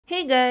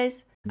Hey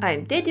guys,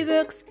 I'm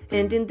TatyWorks,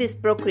 and in this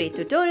Procreate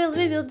tutorial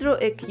we will draw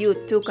a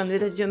cute toucan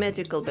with a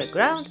geometrical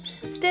background,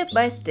 step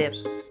by step.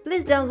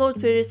 Please download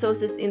free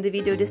resources in the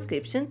video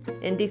description,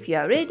 and if you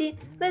are ready,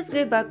 let's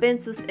grab our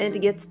pencils and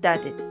get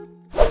started.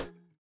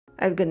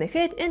 I've gone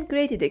ahead and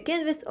created a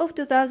canvas of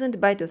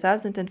 2000 by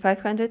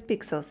 2500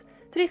 pixels,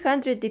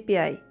 300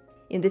 dpi.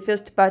 In the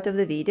first part of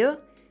the video,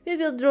 we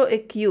will draw a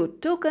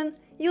cute toucan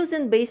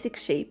using basic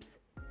shapes.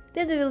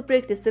 Then we will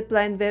practice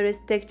applying various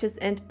textures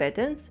and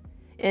patterns,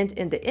 and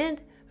in the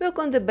end, work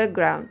on the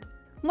background.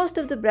 Most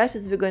of the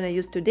brushes we're gonna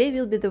use today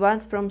will be the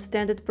ones from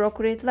standard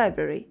Procreate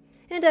library,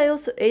 and I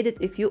also added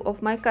a few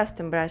of my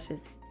custom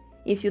brushes.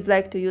 If you'd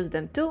like to use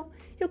them too,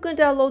 you can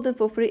download them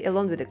for free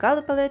along with the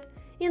color palette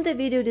in the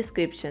video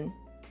description.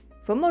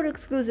 For more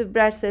exclusive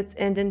brush sets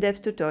and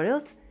in-depth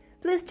tutorials,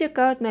 please check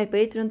out my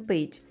Patreon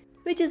page,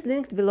 which is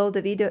linked below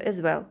the video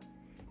as well.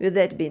 With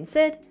that being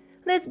said,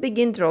 let's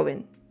begin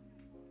drawing.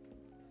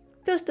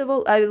 First of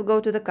all, I will go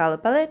to the color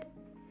palette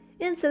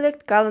and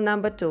select color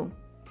number 2.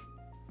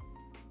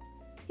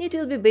 It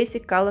will be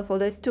basic color for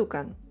the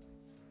toucan.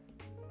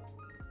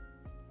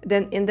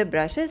 Then in the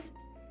brushes,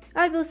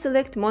 I will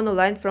select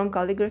monoline from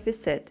calligraphy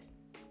set.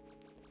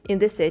 In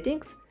the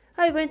settings,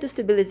 I went to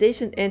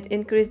stabilization and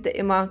increased the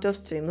amount of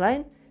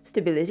streamline,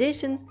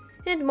 stabilization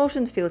and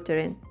motion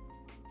filtering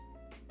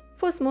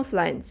for smooth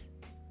lines.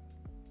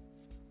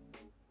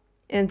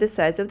 And the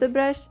size of the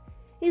brush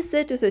is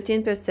set to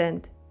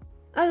 13%.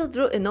 I will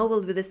draw an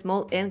oval with a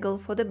small angle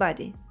for the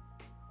body.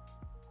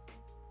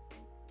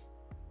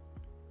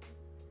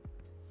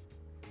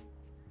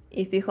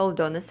 If we hold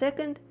on a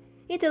second,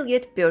 it'll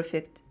get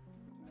perfect.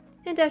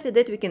 And after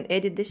that we can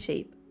edit the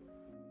shape.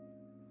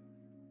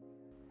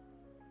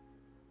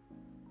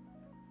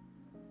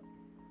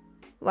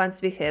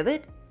 Once we have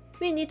it,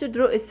 we need to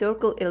draw a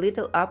circle a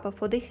little upper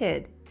for the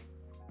head.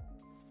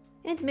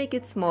 And make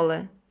it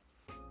smaller.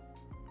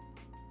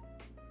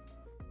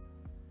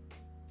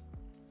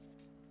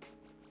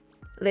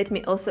 Let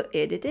me also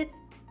edit it,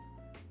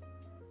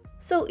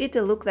 so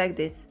it'll look like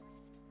this.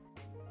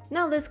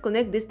 Now let's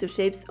connect these two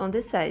shapes on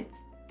the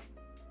sides.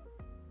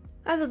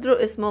 I will draw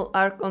a small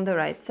arc on the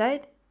right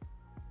side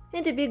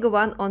and a bigger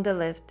one on the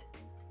left,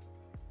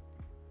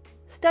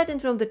 starting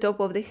from the top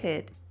of the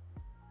head.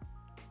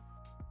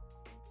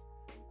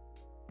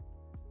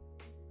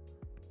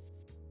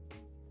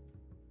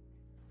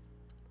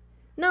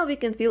 Now we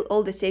can fill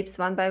all the shapes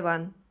one by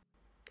one.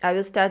 I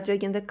will start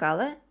dragging the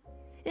color,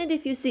 and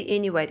if you see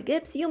any white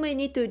gaps, you may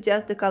need to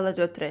adjust the color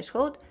draw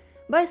threshold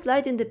by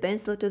sliding the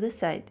pencil to the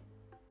side.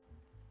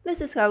 This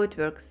is how it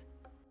works.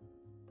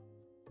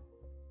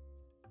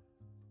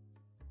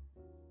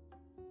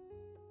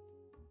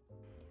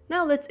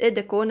 Now let's add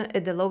the corner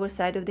at the lower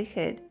side of the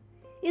head.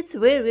 It's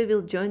where we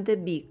will join the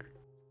beak.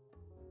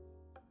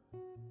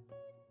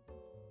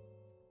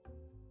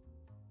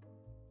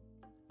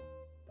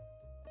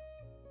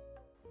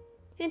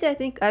 And I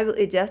think I will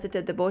adjust it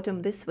at the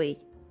bottom this way,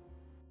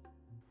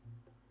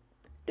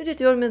 to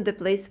determine the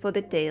place for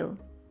the tail.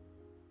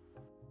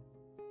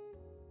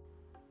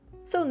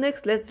 So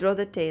next let's draw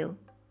the tail.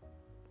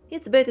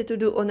 It's better to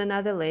do on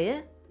another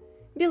layer,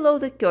 below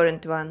the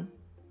current one.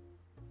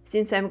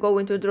 Since I'm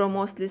going to draw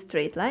mostly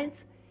straight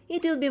lines,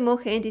 it will be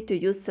more handy to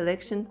use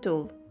selection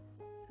tool.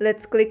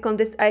 Let's click on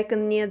this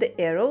icon near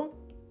the arrow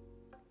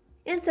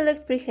and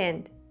select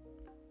freehand.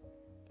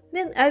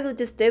 Then I will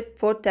just tap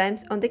 4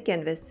 times on the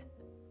canvas.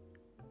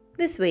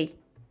 This way.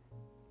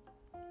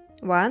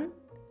 1,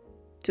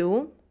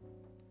 2,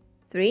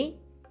 3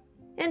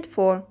 and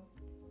 4.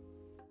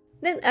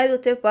 Then I will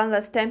tap one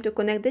last time to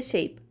connect the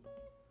shape.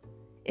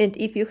 And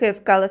if you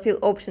have color fill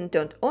option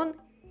turned on,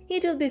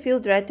 it will be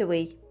filled right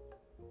away.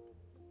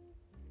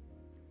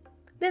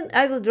 Then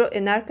I will draw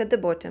an arc at the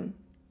bottom.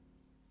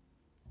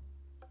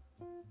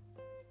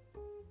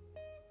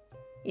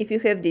 If you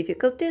have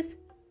difficulties,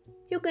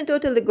 you can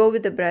totally go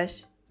with the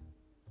brush.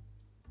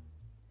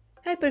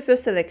 I prefer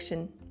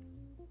selection.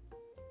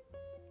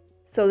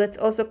 So let's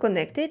also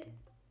connect it,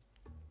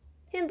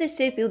 and the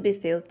shape will be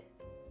filled.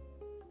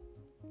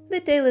 The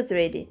tail is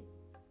ready.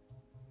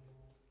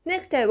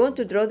 Next I want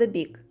to draw the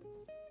beak,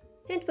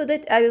 and for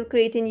that I will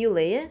create a new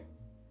layer,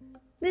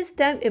 this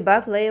time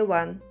above layer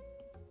 1.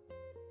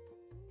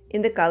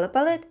 In the color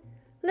palette,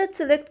 let's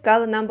select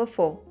color number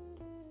 4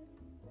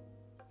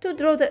 to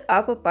draw the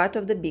upper part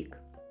of the beak.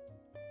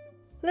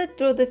 Let's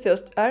draw the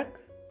first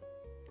arc.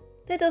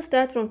 That'll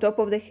start from top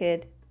of the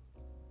head.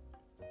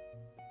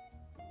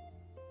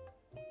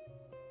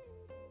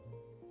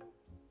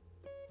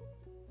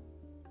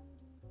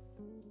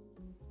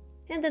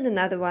 And then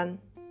another one.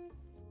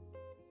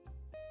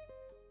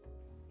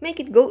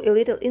 Make it go a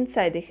little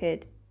inside the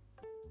head.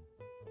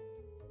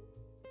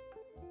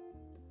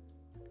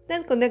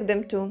 Then connect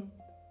them too,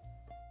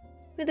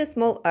 with a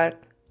small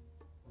arc.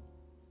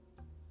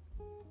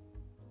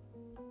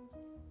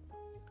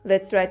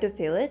 Let's try to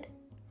fill it.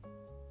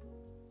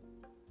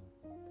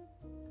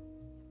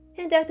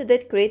 And after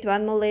that create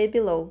one more layer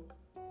below,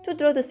 to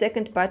draw the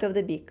second part of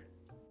the beak.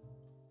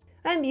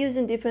 I'm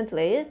using different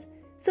layers,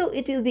 so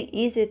it will be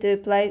easier to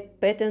apply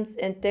patterns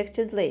and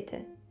textures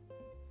later.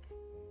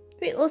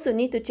 We also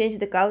need to change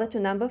the color to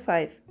number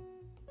 5.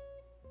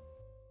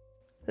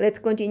 Let's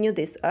continue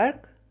this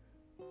arc.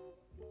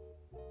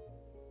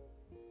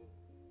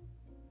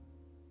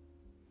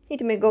 It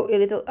may go a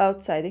little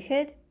outside the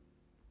head,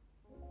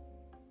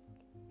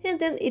 and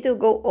then it will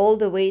go all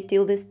the way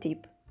till this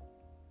tip.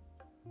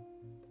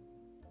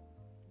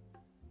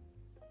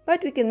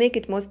 But we can make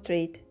it more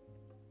straight.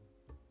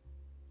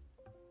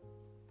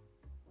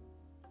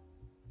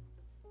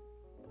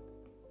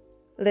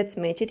 Let's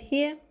match it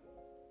here.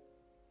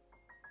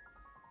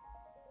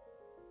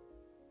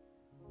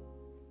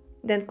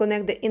 Then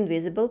connect the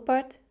invisible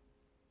part.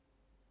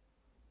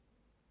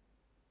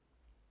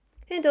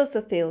 And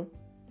also fill.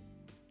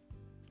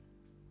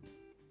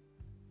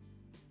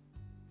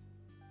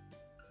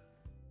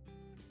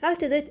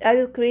 After that, I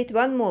will create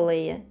one more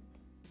layer.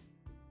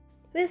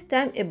 This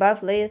time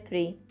above layer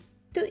 3,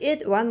 to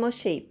add one more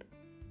shape.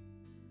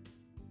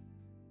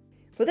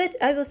 For that,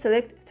 I will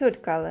select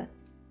third color.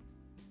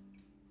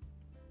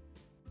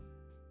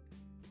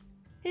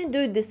 And do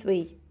it this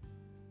way.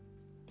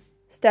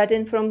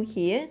 Starting from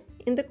here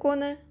in the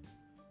corner,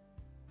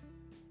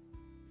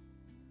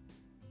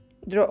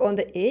 draw on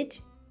the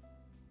edge,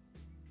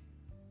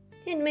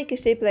 and make a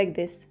shape like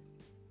this.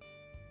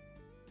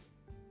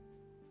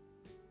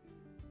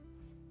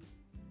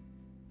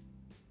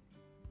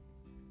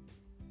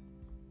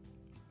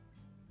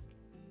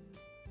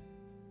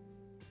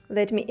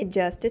 Let me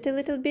adjust it a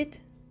little bit.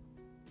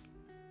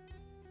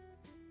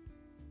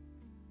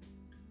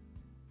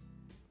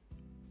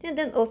 And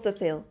then also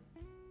fill.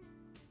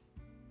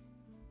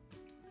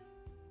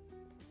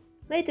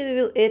 Later we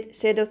will add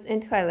shadows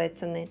and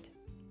highlights on it,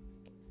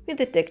 with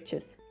the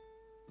textures.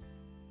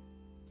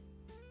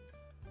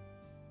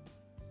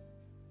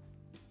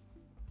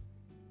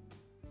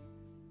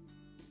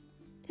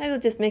 I will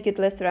just make it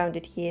less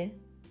rounded here.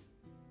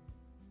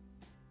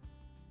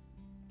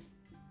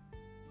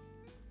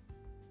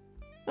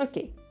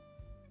 Okay,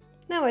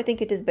 now I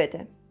think it is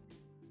better.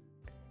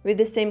 With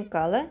the same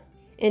color,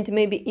 and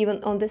maybe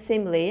even on the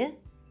same layer,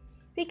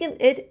 we can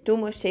add 2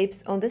 more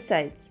shapes on the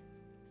sides.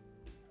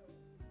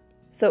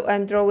 So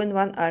I'm drawing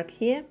one arc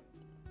here,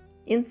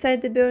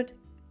 inside the bird,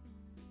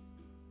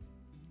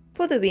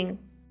 for the wing.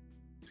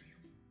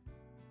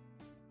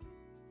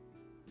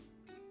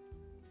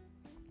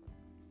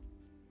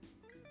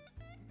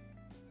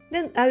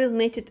 Then I will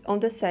match it on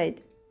the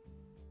side.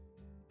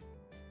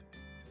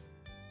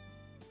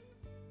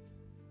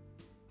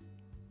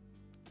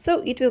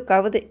 So it will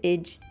cover the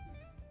edge.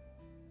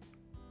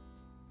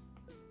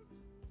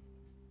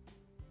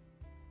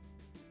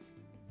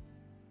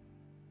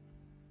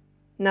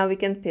 Now we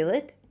can fill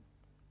it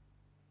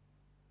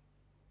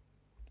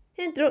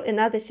and draw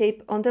another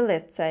shape on the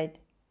left side.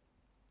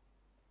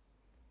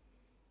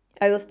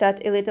 I will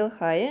start a little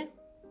higher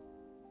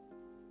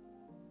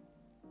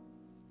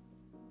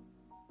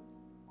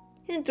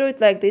and draw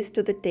it like this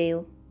to the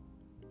tail.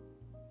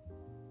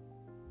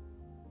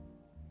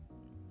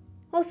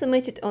 Also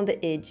match it on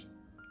the edge.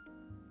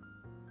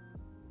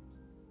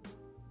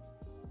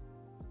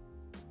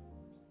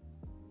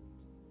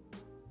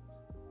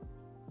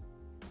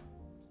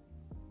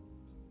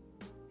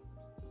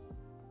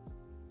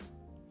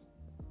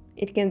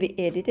 It can be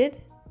edited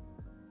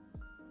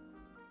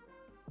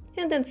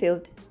and then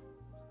filled.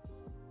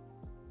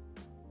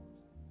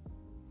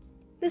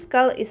 This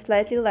color is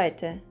slightly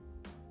lighter.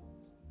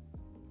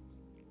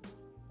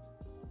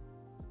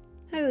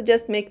 I will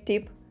just make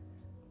tip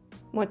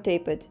more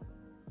tapered.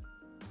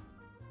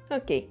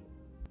 Okay,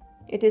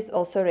 it is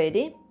also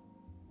ready.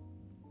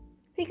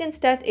 We can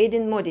start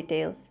adding more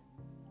details.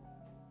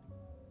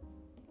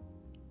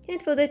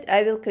 And for that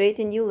I will create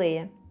a new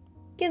layer.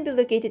 Can be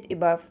located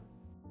above.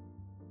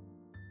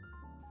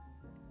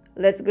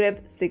 Let's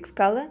grab 6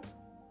 color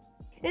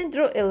and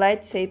draw a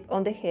light shape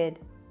on the head.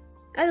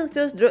 I will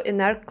first draw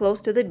an arc close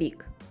to the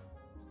beak.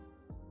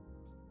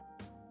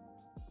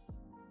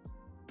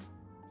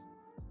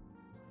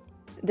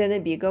 Then a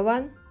bigger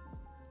one.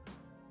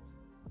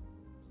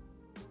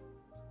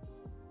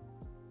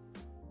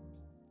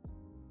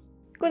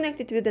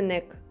 Connect it with the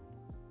neck.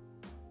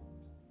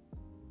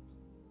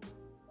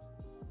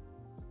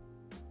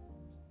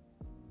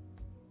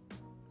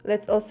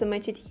 Let's also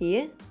match it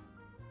here.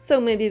 So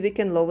maybe we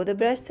can lower the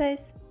brush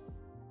size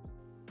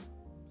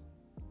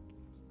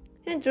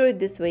and draw it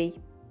this way,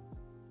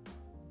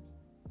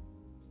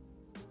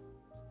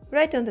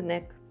 right on the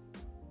neck.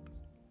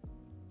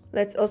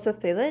 Let's also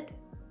fill it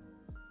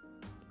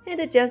and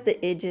adjust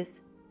the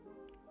edges.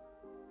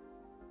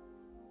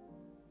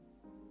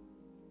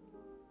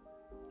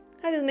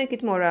 I will make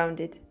it more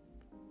rounded.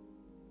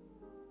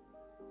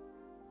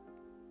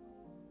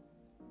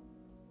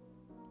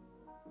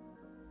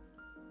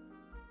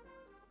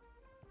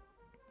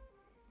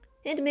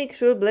 And make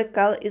sure black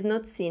color is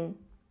not seen.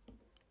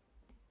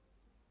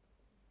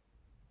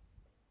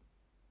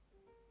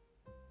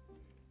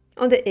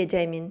 On the edge,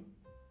 I mean.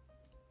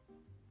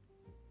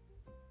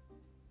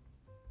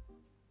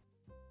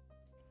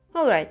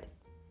 Alright,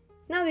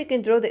 now we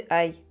can draw the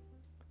eye.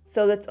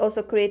 So let's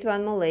also create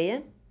one more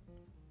layer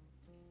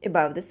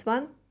above this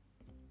one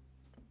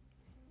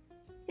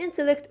and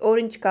select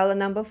orange color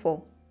number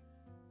 4.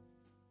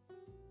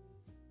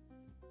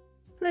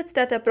 Let's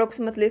start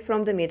approximately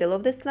from the middle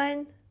of this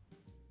line,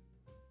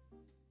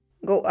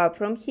 go up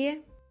from here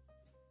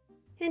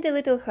and a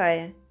little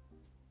higher.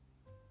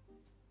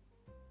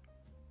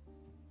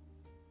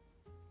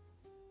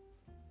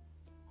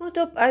 On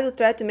top I will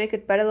try to make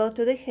it parallel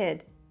to the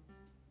head.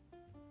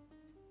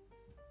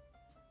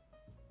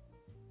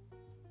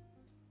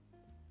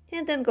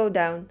 And then go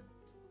down.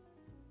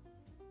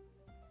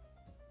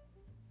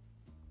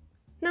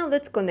 Now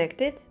let's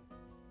connect it.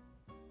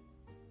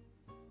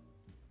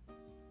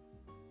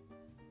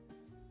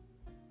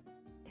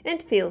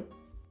 And fill.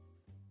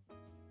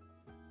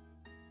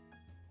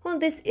 On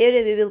this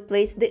area we will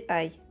place the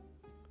eye.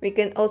 We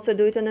can also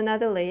do it on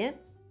another layer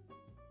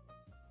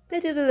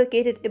that will be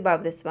located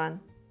above this one.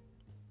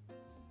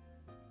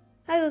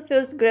 I will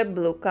first grab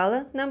blue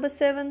color number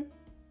 7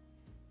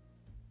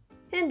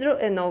 and draw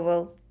an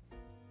oval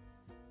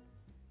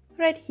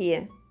right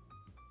here.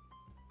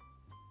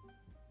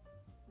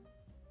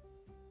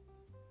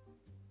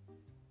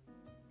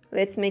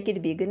 Let's make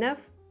it big enough.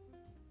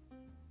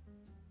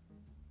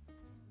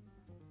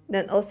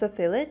 Then also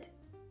fill it.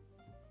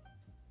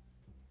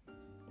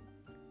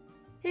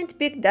 And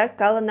pick dark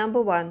color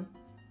number 1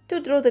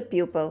 to draw the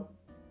pupil.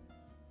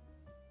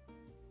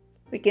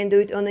 We can do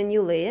it on a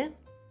new layer,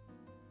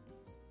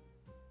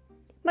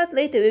 but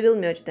later we will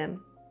merge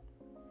them.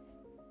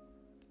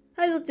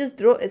 I will just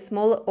draw a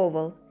smaller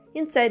oval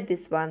inside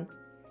this one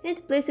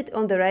and place it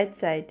on the right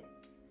side.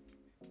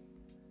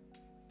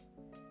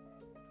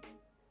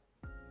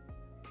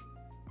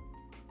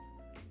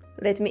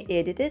 Let me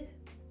edit it.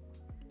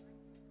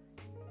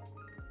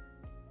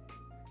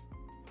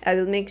 I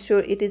will make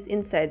sure it is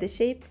inside the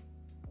shape.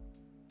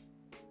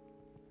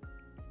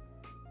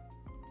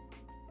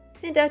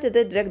 And after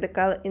that drag the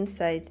color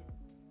inside.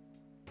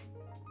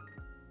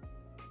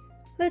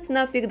 Let's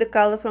now pick the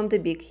color from the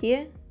beak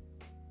here.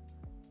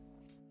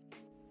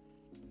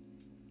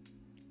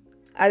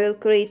 I will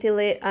create a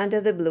layer under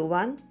the blue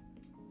one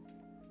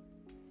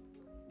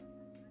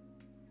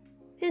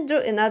and draw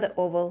another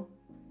oval.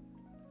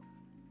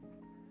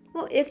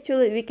 Or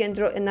actually we can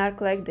draw an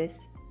arc like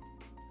this.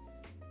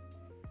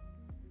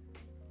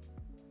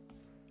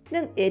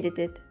 Then edit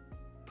it.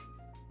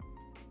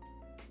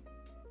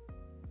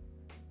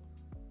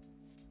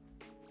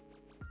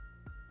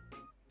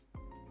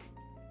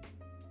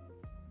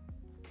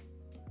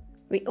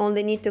 We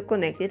only need to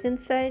connect it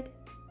inside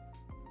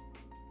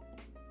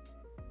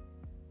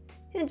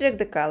and drag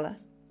the color.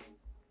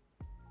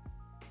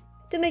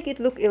 To make it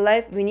look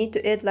alive, we need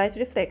to add light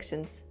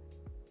reflections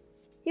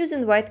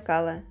using white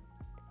color.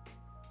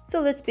 So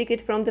let's pick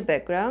it from the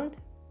background.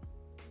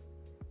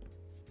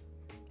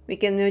 We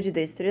can merge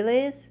these 3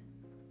 layers,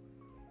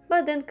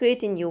 but then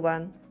create a new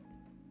one.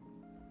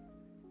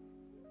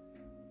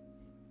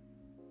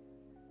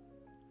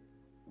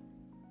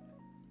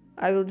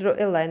 I will draw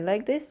a line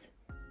like this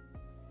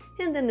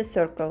and then a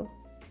circle.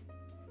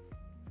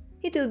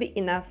 It will be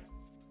enough.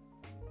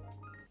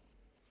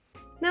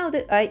 Now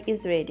the eye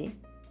is ready.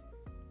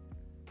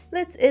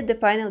 Let's add the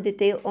final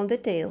detail on the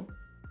tail.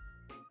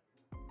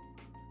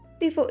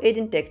 Before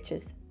adding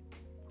textures,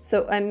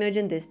 so I'm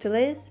merging these 2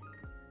 layers,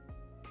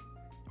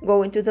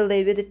 go into the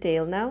layer with the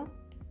tail now,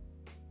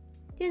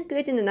 and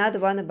creating another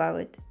one above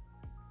it.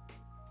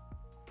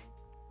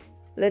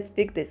 Let's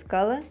pick this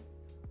color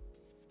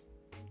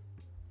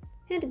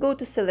and go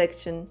to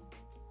selection.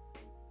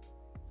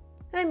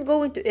 I'm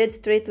going to add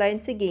straight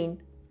lines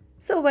again,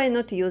 so why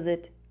not use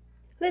it?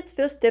 Let's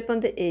first step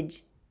on the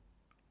edge.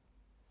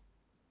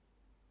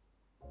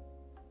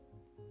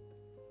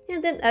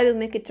 And then I will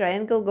make a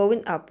triangle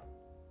going up.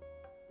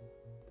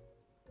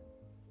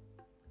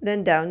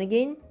 Then down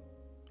again.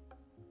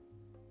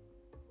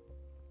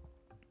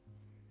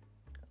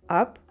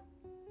 Up.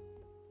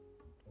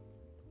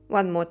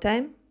 One more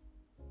time.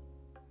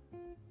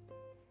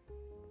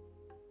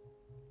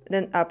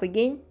 Then up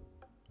again.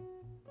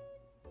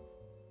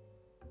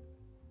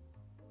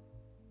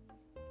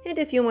 And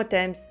a few more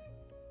times.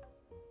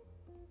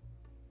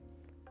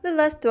 The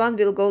last one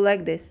will go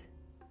like this.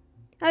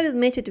 I will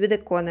match it with a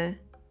corner.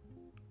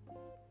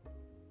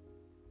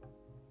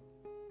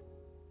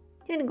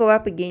 And go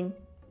up again.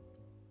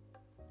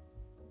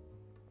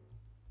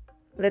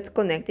 Let's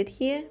connect it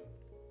here.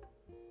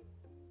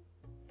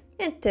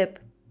 And tap.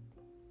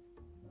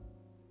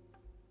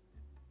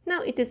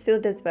 Now it is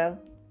filled as well.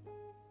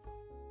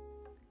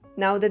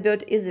 Now the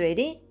bird is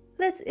ready.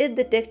 Let's add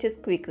the textures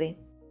quickly.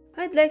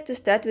 I'd like to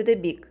start with a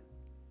beak.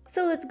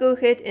 So let's go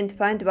ahead and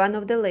find one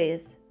of the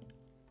layers.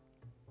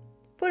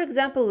 For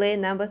example, layer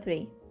number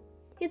 3.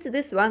 It's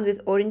this one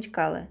with orange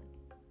color.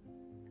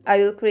 I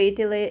will create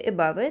a layer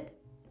above it.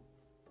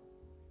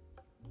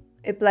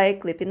 Apply a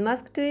clipping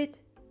mask to it.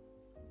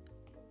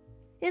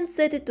 And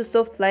set it to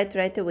soft light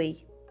right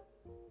away.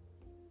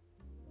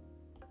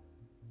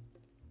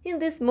 In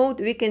this mode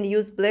we can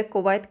use black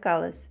or white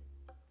colors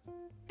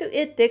to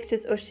add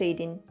textures or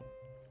shading.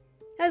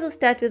 I will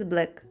start with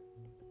black.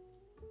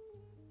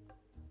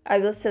 I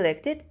will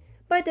select it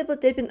by double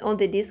tapping on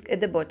the disc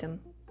at the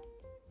bottom.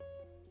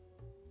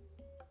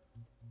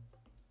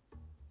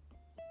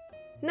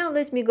 Now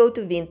let me go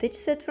to Vintage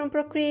set from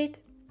Procreate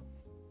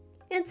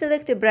and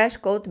select a brush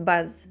called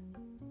Buzz.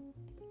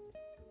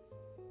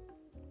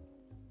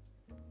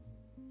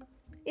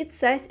 Its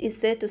size is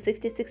set to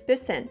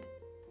 66%,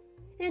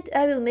 and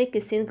I will make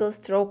a single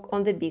stroke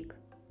on the beak,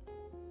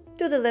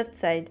 to the left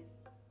side.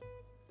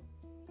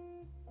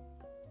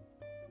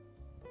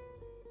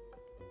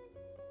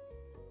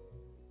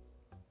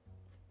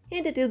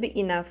 And it will be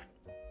enough.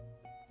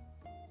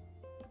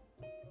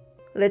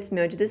 Let's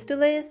merge these two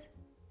layers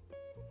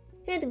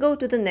and go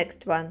to the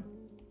next one,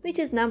 which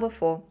is number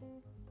 4.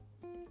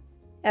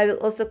 I will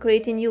also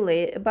create a new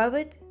layer above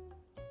it,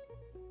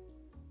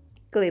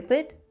 clip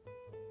it,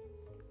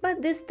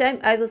 but this time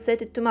I will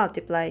set it to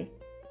multiply.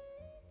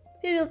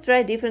 We will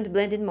try different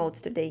blending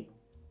modes today,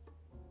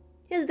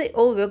 as they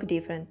all work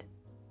different.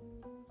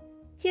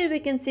 Here we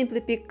can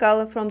simply pick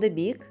color from the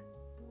beak,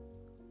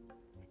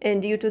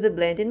 and due to the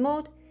blending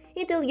mode,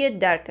 it will get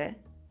darker.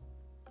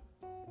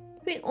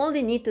 We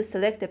only need to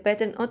select a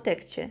pattern or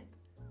texture.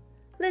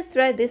 Let's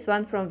try this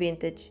one from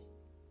Vintage.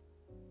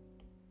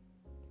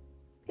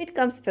 It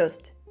comes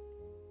first.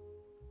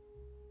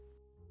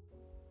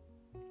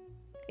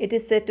 It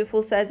is set to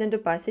full size and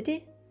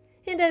opacity,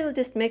 and I will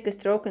just make a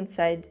stroke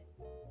inside.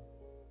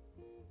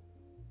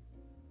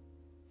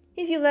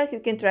 If you like, you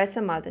can try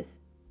some others,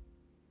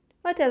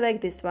 but I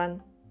like this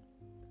one.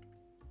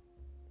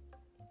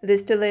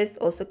 These two layers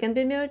also can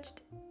be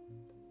merged.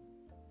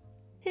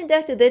 And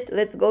after that,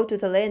 let's go to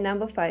the layer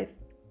number 5.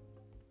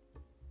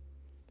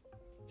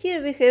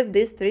 Here we have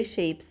these 3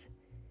 shapes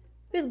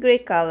with gray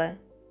color.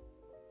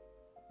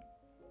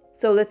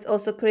 So let's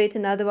also create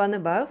another one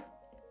above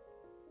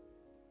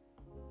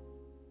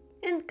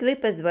and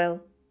clip as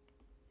well.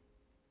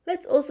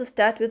 Let's also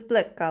start with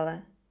black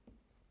color.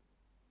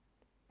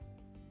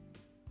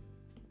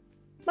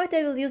 But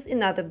I will use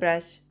another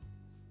brush.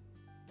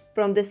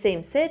 From the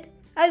same set,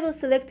 I will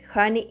select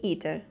Honey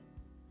Eater.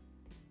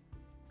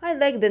 I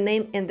like the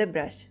name and the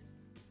brush.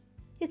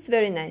 It's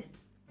very nice.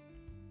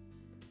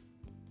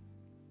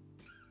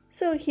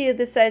 So here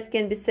the size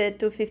can be set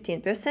to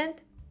 15%,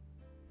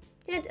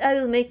 and I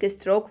will make a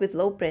stroke with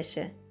low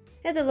pressure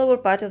at the lower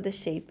part of the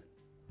shape.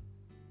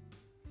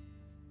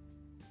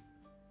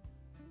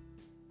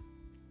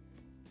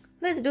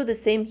 Let's do the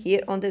same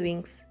here on the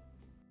wings.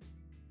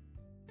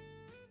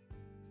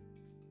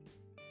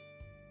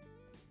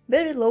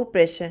 Very low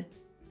pressure,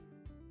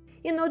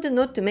 in order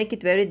not to make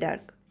it very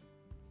dark.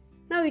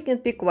 Now we can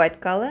pick white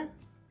color,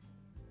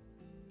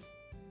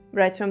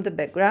 right from the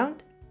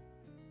background,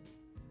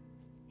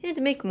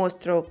 and make more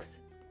strokes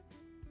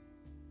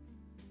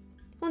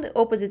on the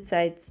opposite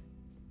sides.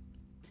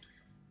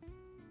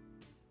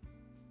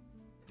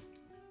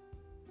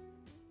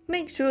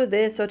 Make sure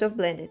they are sort of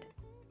blended.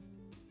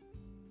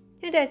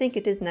 And I think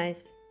it is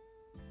nice.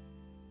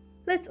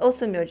 Let's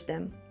also merge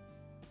them.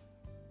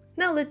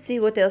 Now let's see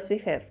what else we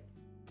have.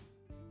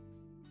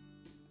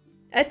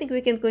 I think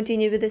we can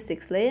continue with the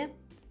 6th layer.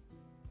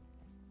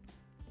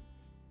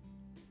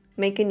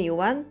 Make a new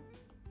one,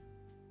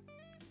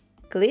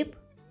 clip,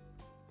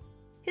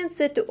 and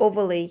set to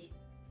overlay.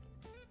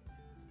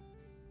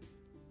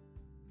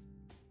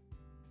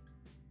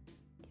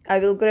 I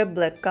will grab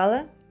black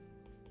color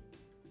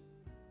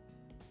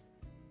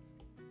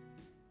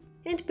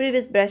and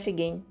previous brush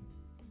again.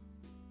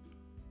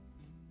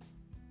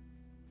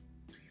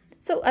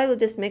 So I will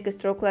just make a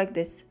stroke like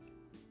this.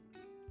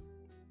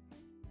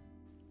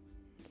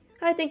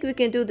 I think we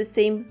can do the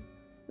same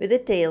with the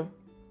tail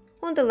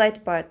on the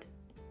light part.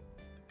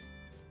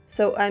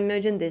 So I'm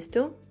merging these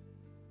two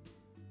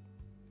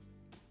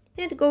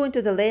and go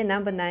into the layer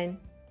number 9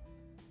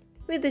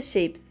 with the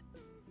shapes.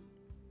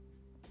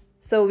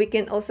 So we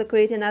can also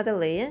create another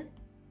layer,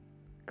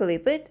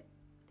 clip it,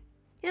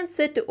 and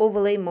set to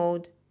overlay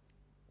mode.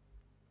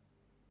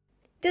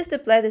 Just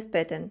apply this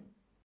pattern.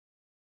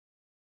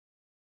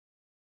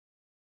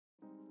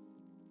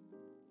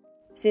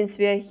 Since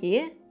we are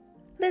here,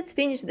 let's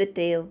finish the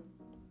tail.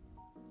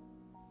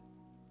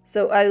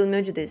 So I will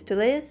merge these 2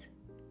 layers.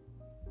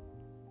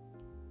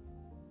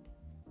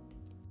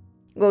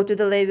 Go to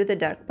the layer with the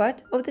dark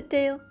part of the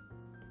tail,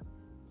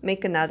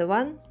 make another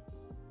one,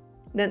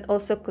 then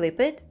also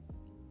clip it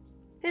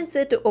and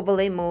set to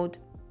overlay mode.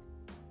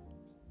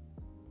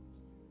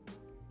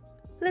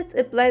 Let's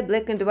apply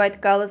black and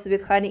white colors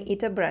with Honey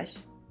Eater brush.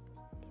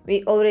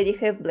 We already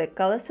have black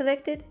color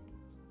selected.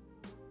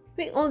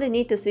 We only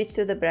need to switch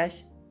to the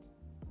brush.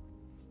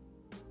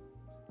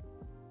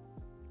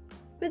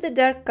 With the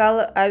dark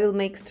color I will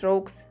make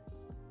strokes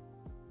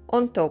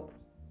on top.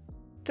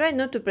 Try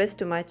not to press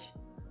too much.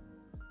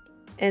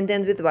 And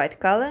then with white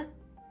color,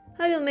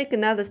 I will make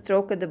another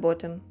stroke at the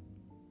bottom.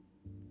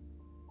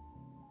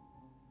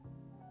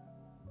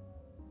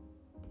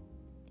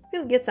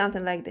 We'll get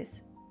something like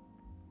this.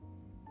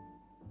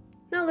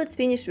 Now let's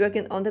finish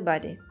working on the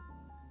body.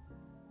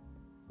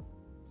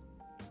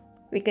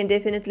 We can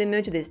definitely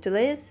merge these 2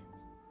 layers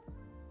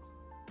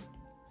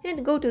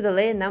and go to the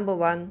layer number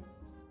 1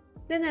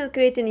 Then I'll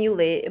create a new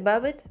layer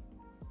above it,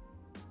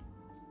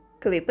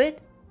 clip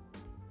it,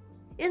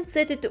 and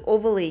set it to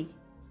overlay.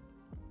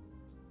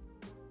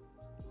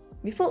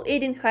 Before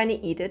adding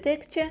honey eater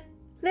texture,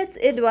 let's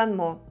add one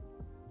more.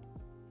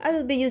 I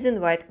will be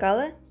using white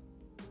color,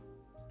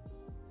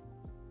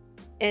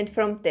 and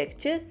from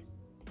textures,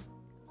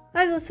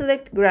 I will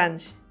select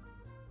grunge.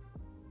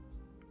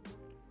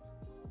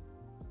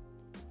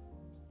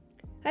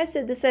 I've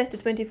set the size to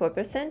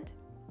 24%,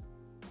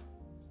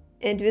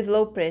 and with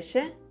low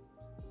pressure,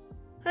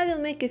 I will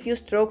make a few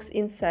strokes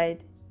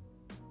inside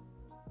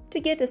to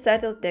get a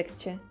subtle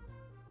texture.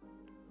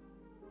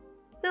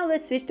 Now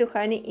let's switch to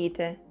honey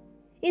eater.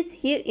 It's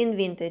here in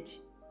vintage.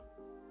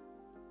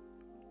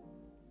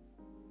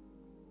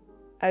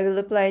 I will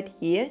apply it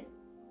here,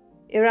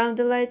 around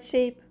the light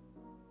shape,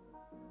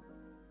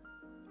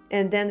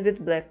 and then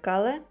with black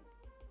color,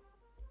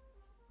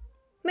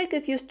 make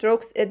a few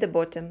strokes at the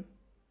bottom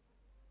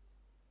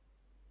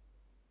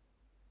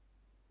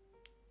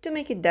to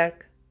make it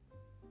dark.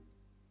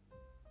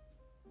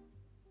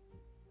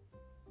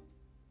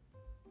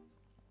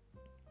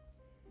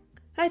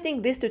 I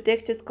think these two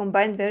textures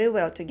combine very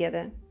well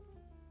together.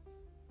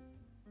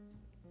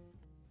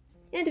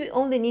 And we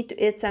only need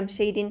to add some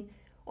shading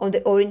on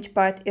the orange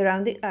part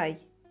around the eye.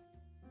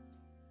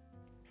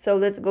 So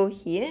let's go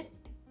here,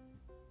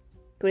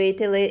 create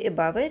a layer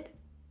above it,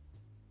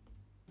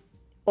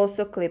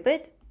 also clip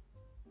it,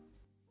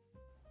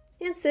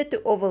 and set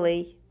to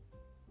overlay.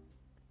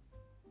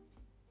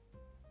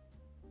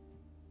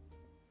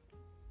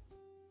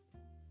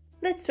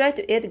 Let's try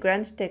to add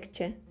grunge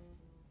texture,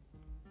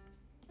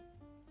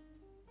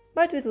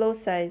 but with low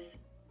size.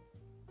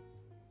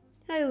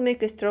 I will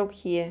make a stroke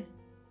here.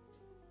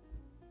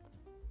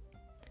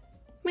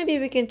 Maybe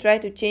we can try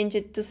to change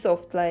it to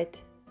soft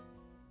light.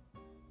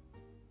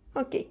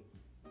 Okay,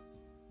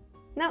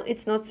 now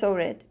it's not so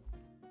red.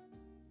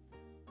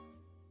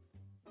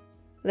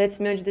 Let's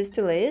merge these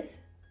two layers,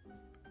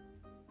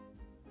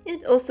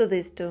 and also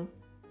these two,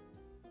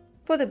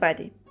 for the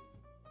body.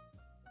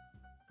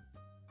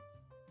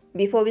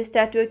 Before we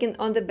start working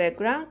on the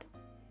background,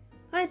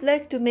 I'd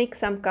like to make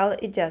some color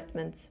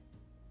adjustments.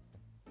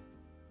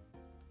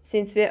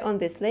 Since we're on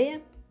this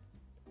layer,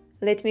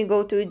 let me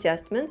go to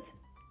Adjustments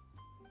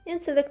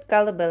and select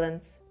Color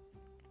Balance.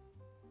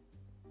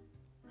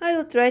 I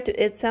will try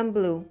to add some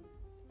blue.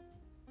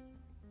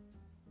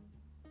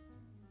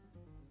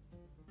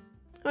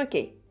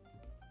 Okay,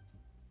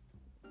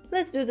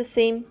 let's do the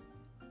same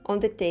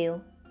on the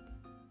tail.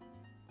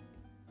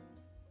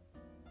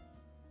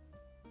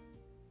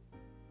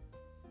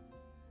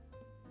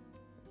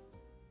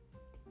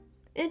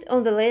 And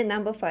on the layer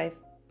number 5.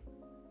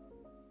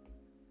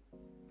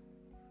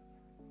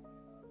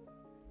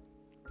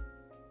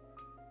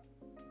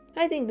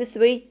 I think this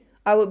way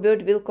our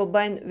bird will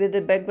combine with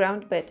the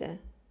background better.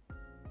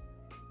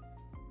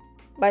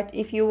 But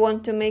if you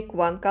want to make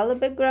one color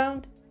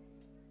background,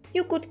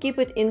 you could keep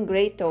it in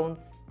gray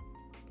tones.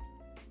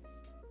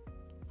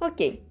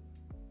 Okay,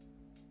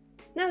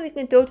 now we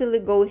can totally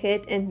go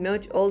ahead and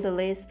merge all the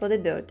layers for the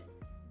bird.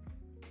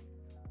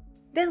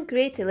 Then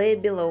create a layer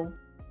below.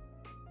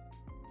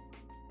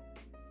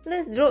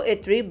 Let's draw a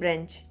tree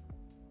branch.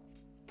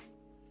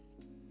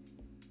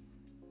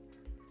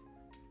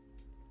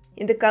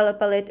 In the color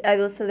palette I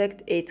will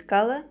select 8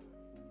 color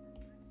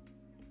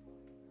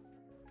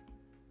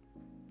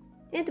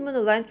and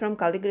monoline from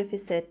calligraphy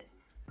set.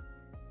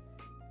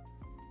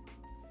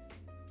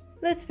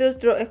 Let's first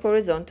draw a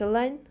horizontal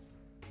line,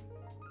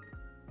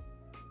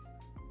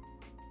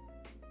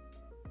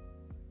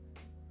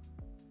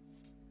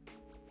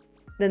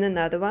 then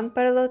another one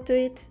parallel to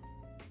it.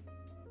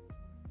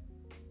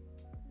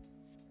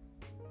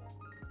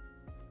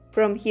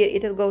 From here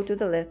it will go to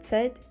the left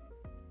side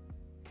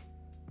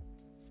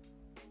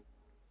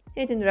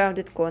and in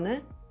rounded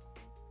corner,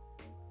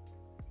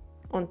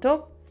 on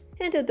top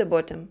and at the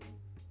bottom.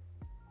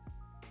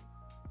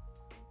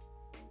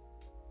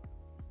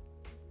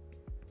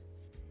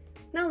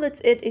 Now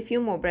let's add a few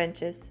more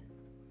branches.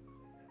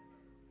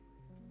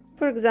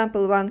 For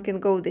example, one can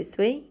go this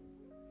way,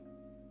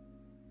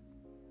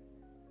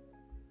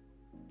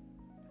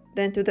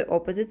 then to the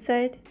opposite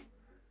side,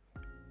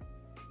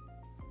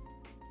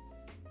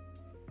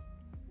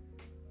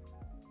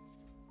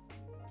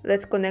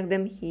 let's connect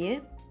them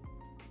here,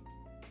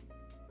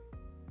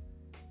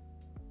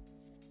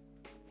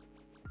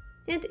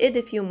 and add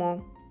a few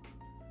more.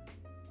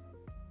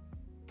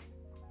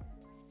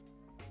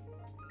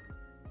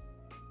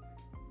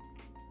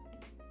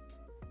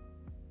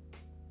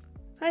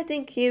 I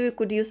think here we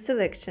could use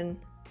selection,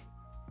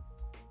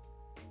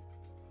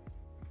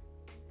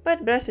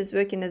 but brush is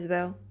working as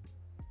well.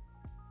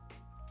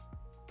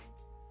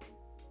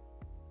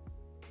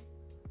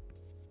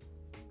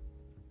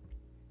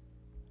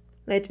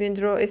 Let me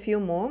draw a few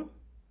more.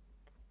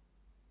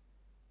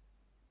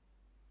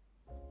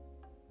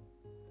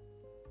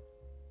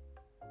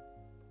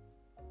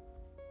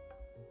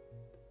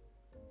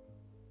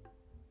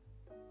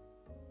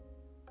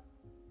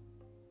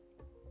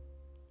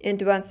 And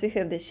once we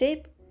have the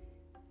shape,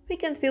 we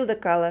can fill the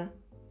color.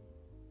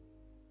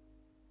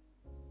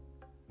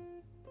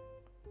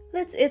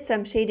 Let's add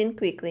some shading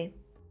quickly.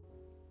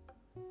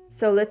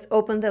 So let's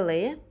open the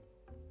layer,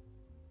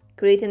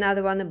 create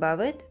another one above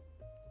it,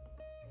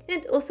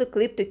 and also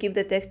clip to keep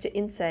the texture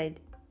inside.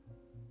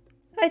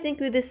 I think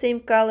with the same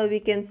color we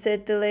can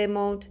set the layer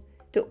mode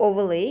to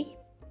overlay.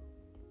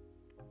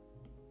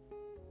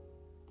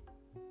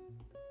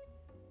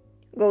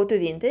 Go to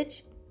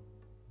vintage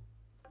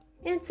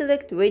and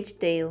select wedge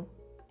tail.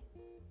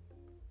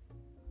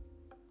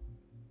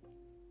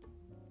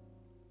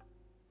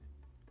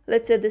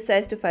 Let's set the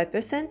size to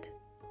 5%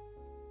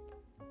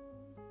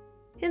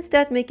 and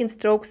start making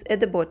strokes at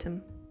the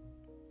bottom.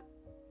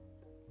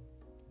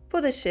 For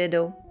the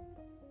shadow,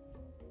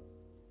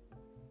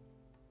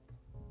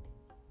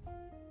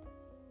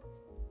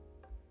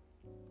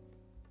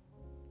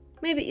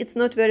 maybe it's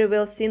not very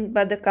well seen,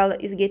 but the color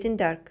is getting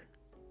dark.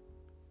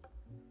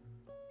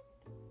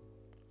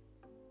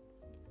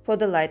 For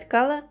the light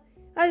color,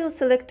 I will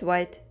select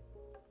white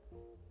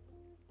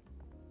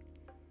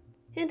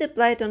and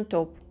apply it on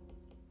top.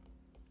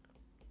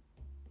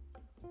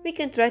 We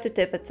can try to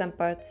tap at some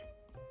parts.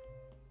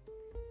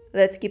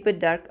 Let's keep it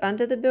dark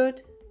under the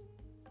bird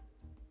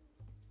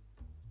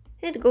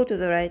and go to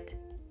the right.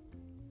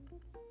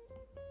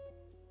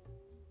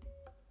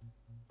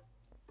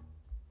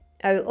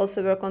 I will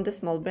also work on the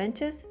small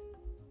branches.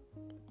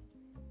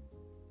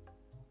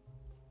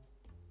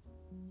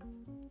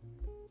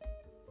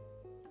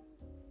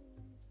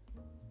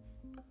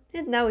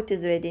 And now it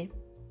is ready.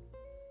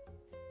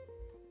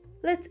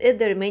 Let's add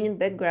the remaining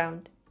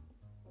background.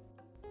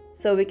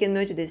 So we can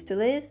merge these two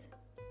layers.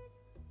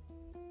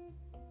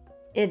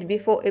 And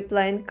before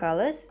applying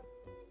colors,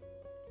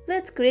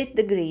 let's create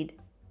the grid.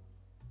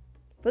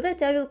 For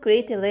that I will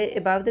create a layer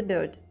above the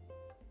bird.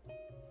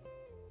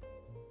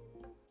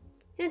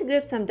 And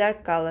grab some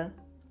dark color,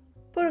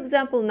 for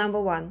example number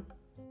 1.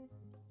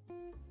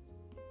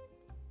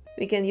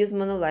 We can use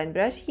monoline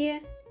brush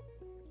here,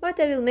 but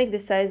I will make the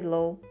size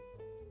low,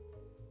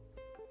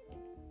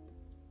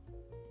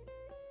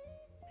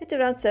 at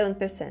around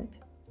 7%.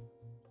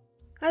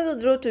 I will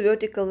draw 2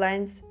 vertical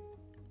lines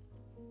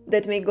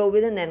that may go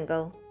with an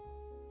angle.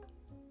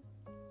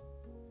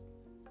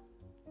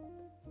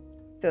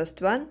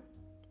 First one,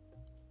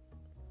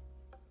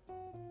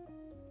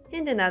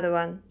 and another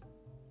one.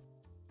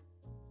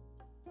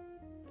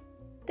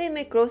 They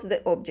may cross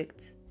the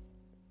objects.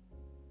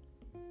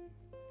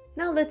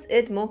 Now let's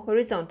add more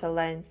horizontal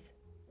lines.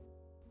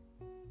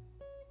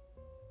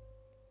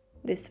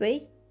 This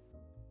way.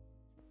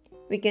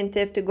 We can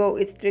tap to go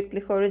it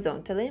strictly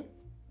horizontally.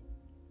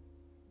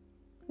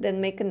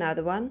 Then make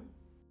another one.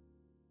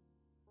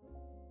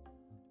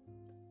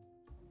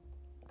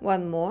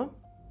 One more.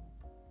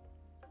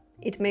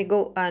 It may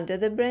go under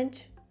the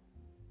branch.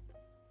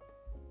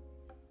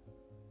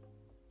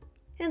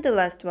 And the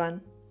last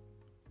one.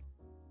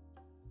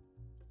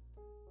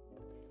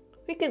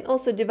 We can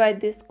also divide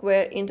this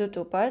square into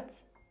 2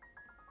 parts.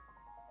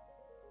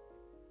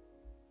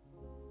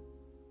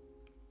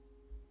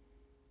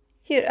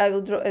 Here I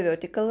will draw a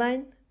vertical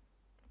line.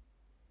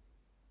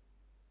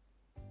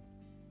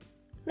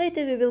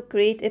 Later we will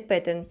create a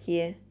pattern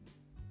here,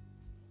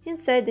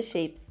 inside the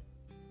shapes.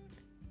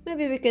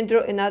 Maybe we can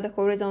draw another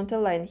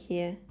horizontal line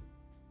here,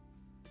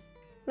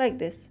 like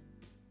this.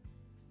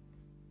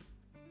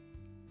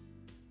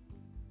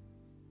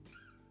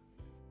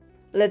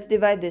 Let's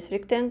divide this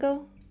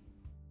rectangle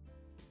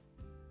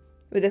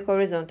with a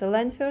horizontal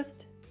line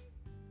first,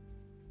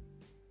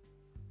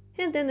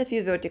 and then a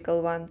few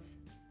vertical ones,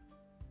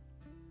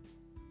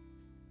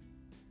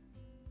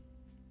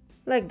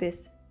 like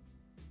this.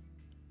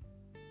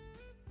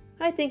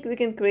 I think we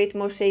can create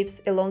more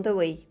shapes along the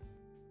way.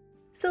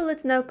 So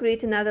let's now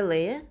create another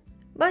layer,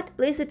 but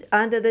place it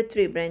under the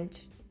tree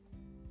branch.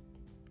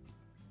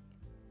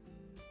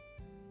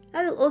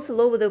 I will also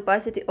lower the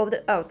opacity of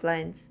the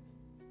outlines.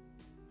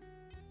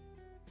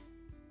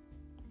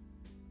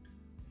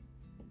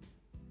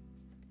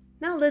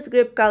 Now let's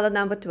grab color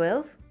number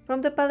 12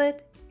 from the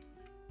palette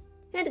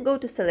and go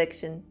to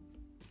selection.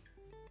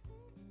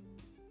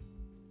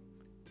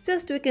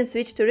 First we can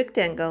switch to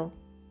rectangle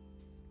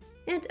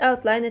and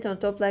outline it on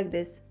top like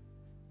this,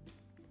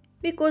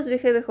 because we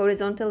have a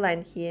horizontal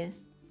line here.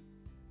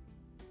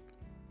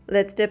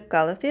 Let's tap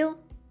color fill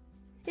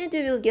and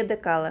we will get the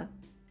color.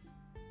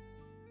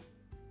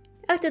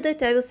 After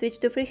that I will switch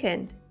to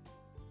freehand.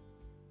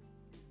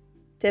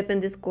 Tap in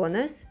these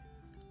corners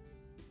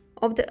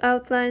of the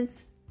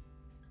outlines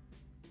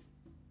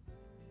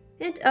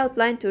and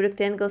outline 2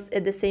 rectangles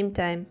at the same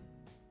time,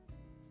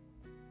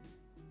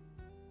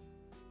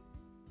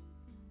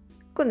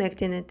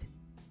 connecting it.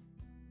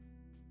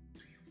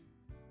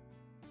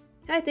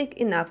 I think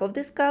enough of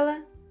this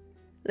color.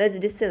 Let's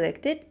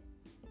deselect it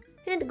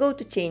and go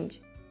to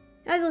change.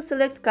 I will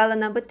select color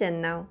number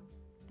 10 now.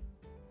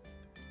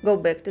 Go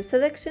back to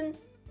selection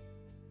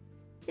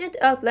and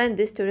outline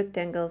these 2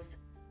 rectangles.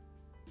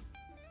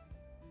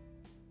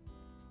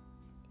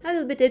 I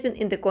will be tapping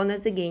in the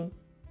corners again,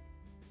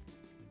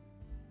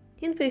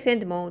 in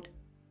freehand mode.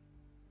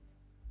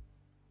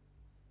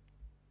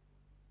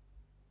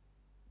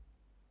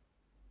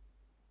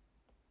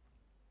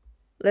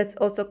 Let's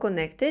also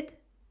connect it.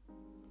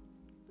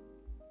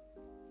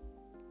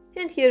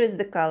 And here is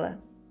the color.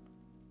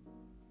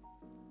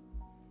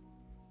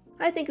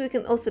 I think we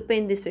can also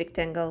paint this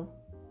rectangle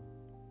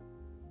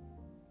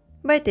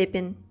by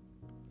tapping.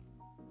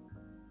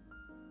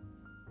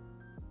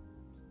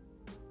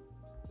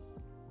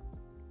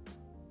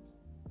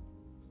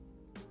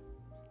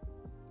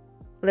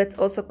 Let's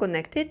also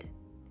connect it.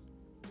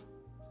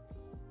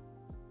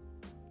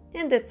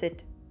 And that's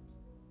it.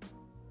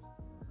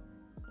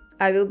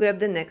 I will grab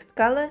the next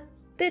color,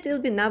 that will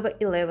be number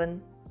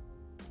 11.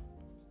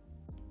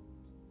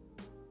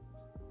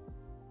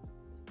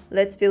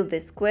 Let's fill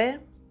this square.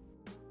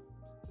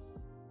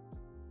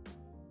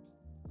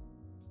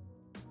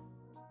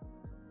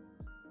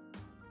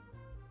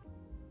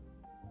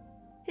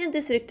 And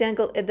this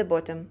rectangle at the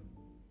bottom.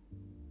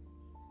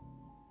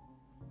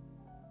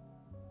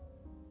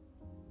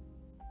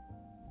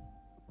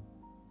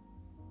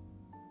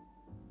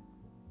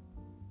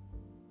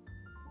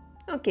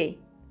 Okay,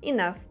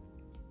 enough.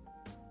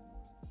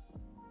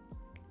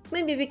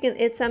 Maybe we can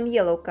add some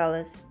yellow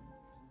colors.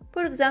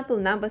 For example,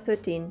 number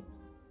 13.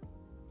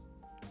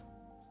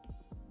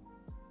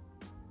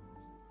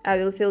 I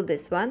will fill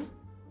this one.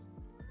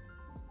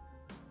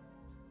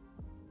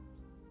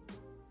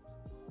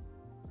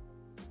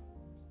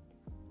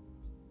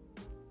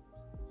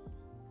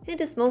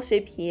 And a small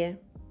shape here.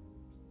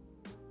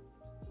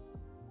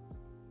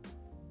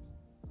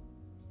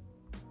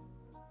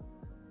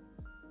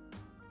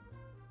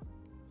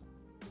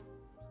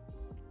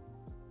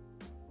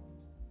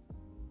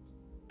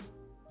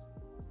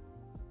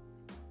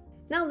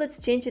 Now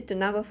let's change it to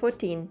number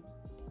 14,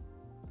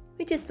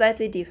 which is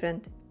slightly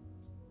different.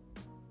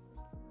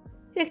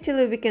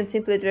 Actually, we can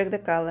simply drag the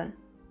color.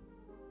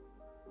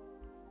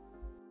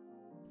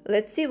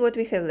 Let's see what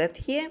we have left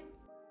here,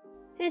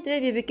 and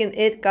maybe we can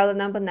add color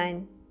number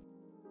 9.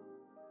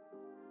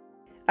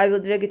 I will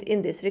drag it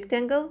in this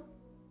rectangle,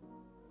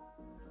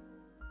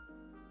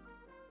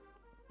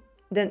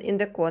 then in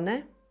the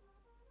corner,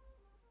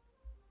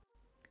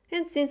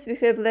 and since we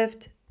have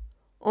left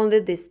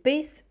only this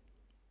space,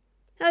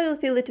 I will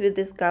fill it with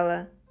this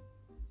color.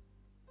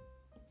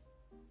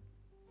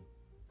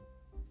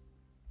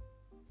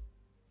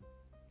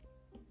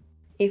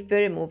 If we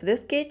remove the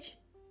sketch,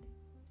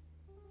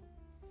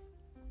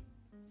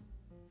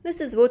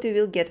 this is what we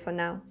will get for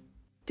now.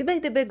 To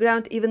make the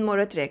background even more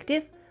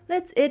attractive,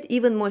 let's add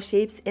even more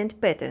shapes and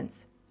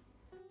patterns.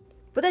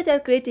 For that,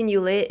 I'll create a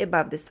new layer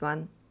above this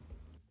one.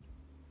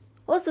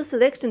 Also,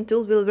 selection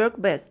tool will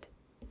work best,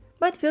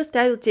 but first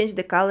I will change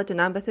the color to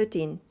number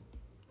 13.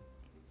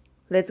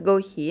 Let's go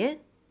here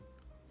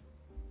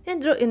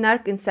and draw an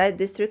arc inside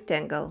this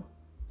rectangle.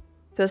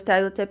 First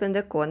I will tap in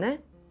the corner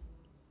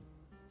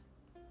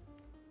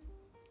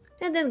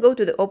and then go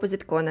to the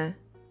opposite corner,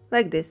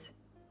 like this.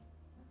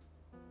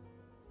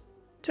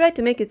 Try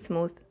to make it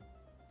smooth.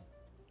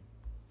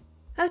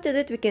 After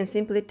that we can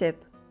simply tap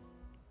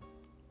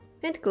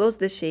and close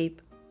the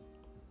shape.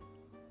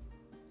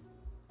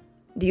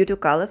 Due to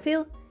color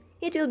fill,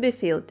 it will be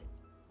filled.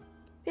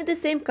 In the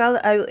same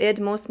color I will add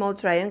more small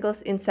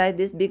triangles inside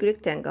this big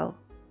rectangle.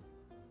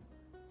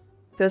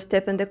 First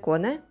tap in the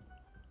corner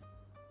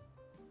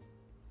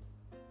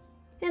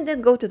and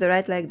then go to the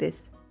right like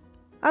this,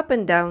 up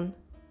and down,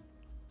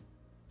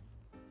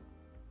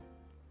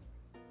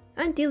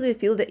 until we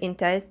fill the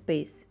entire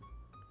space.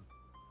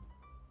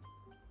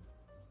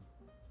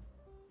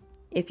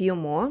 A few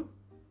more.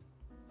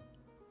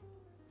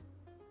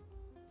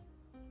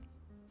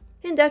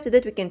 And after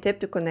that we can tap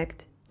to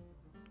connect.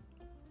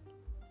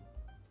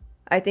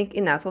 I think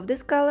enough of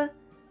this color.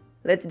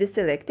 Let's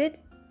deselect it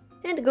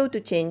and go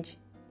to change.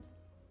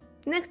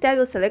 Next I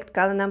will select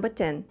color number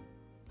 10.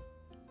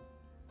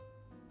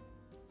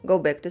 Go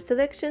back to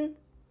selection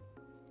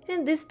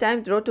and this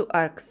time draw two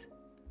arcs,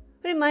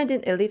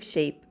 reminding a leaf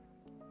shape.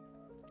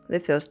 The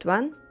first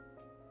one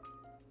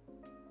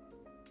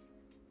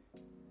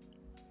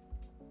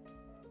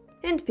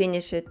and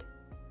finish it.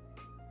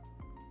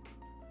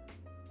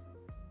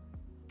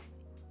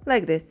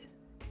 Like this.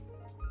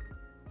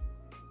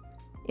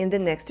 In the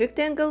next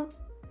rectangle,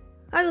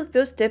 I will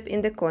first tap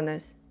in the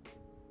corners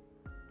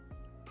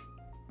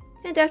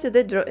and after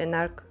that draw an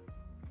arc.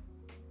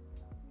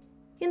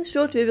 In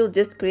short, we will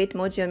just create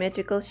more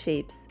geometrical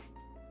shapes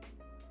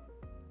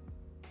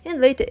and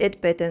later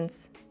add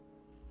patterns.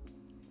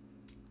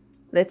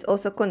 Let's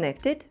also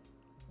connect it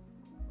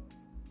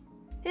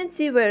and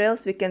see where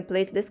else we can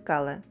place this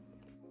color.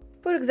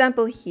 For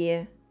example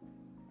here.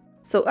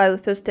 So I will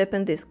first tap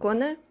in this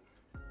corner,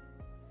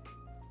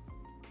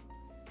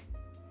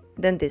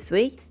 then this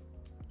way,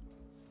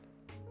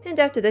 and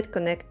after that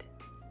connect.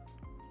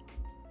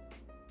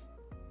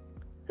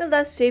 The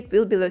last shape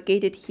will be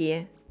located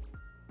here.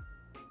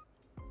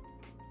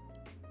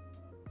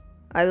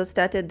 I will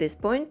start at this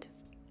point,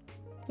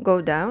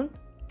 go down,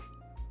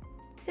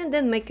 and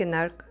then make an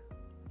arc.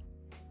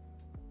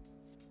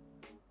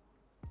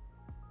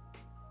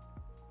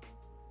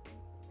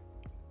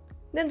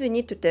 Then we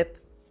need to tap.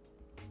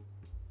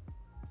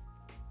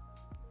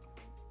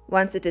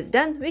 Once it is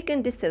done, we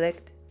can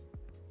deselect.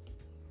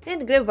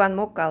 and grab one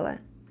more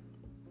color.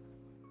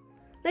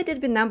 Let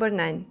it be number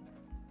 9.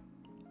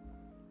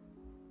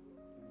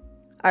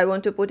 I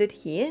want to put it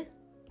here,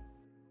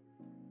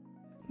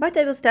 but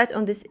I will start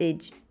on this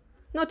edge,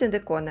 not in the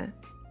corner.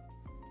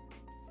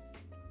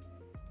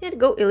 And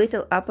go a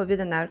little up with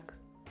an arc.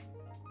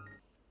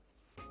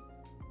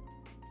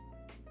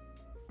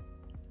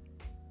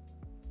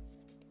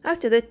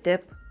 After that,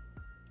 tap.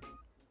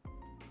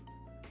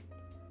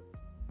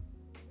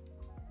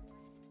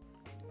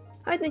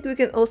 I think we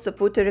can also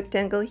put a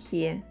rectangle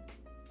here.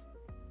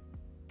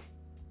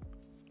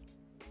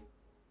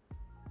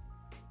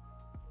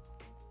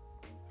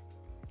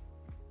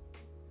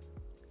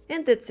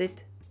 And that's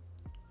it.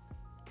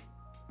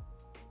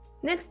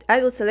 Next,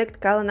 I will select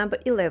color number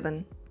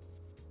 11.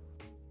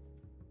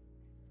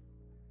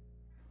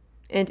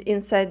 And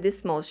inside this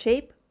small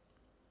shape,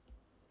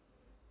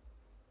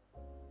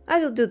 I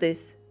will do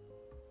this.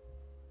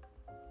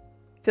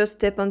 First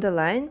tap on the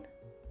line,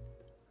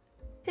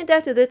 and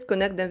after that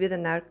connect them with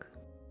an arc.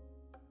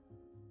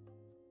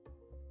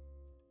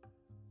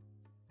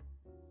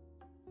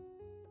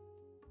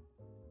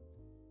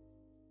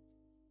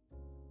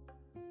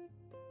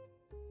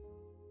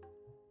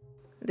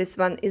 This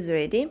one is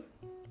ready.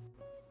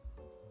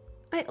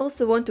 I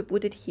also want to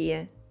put it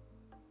here.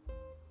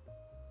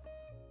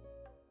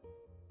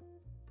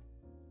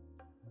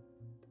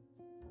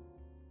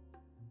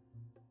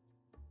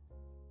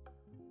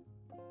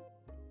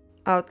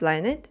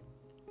 Outline it.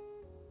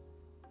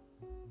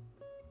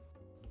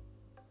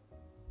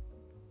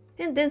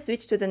 And then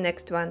switch to the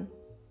next one,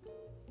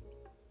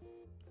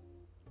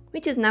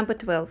 which is number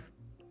 12.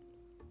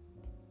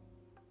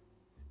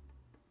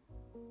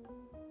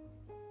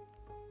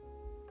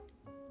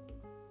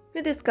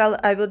 With this color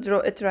I will draw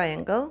a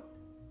triangle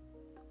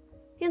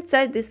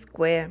inside this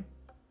square.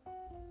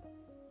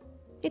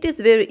 It is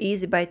very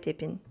easy by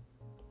tapping.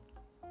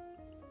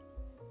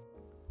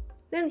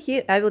 Then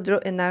here I will draw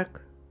an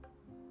arc.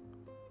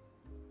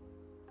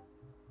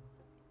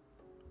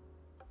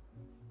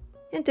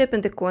 And tap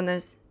in the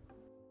corners.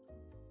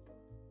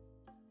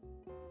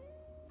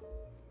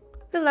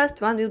 The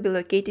last one will be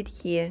located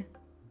here,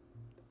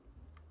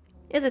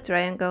 as a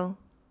triangle.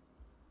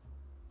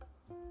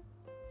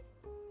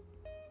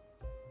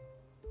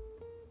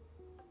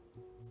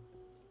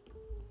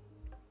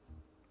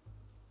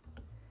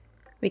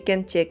 We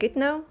can check it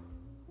now.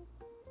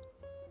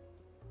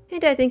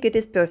 And I think it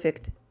is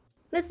perfect.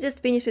 Let's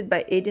just finish it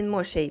by adding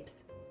more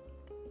shapes.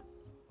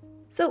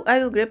 So I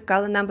will grab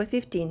color number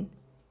 15,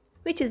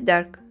 which is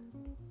dark.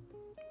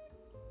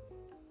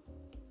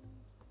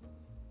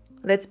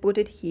 Let's put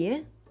it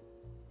here,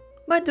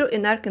 but draw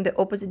an arc in the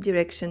opposite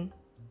direction.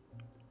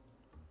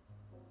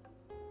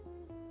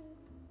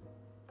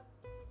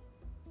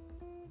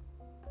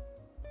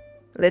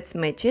 Let's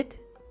match it.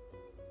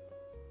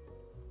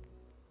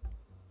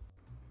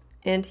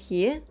 And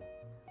here,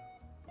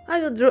 I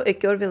will draw a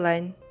curvy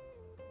line.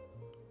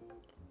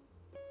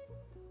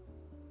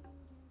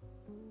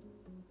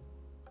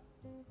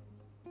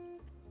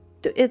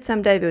 To add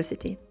some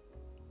diversity.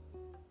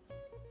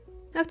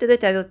 After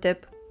that I will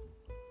tap.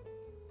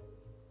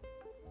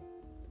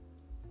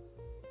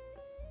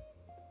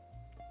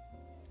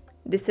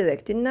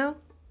 Deselecting now.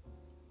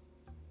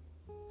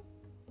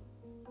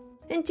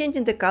 And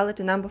changing the color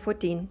to number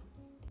 14.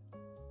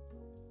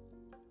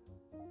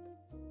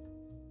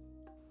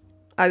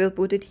 I will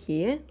put it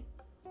here.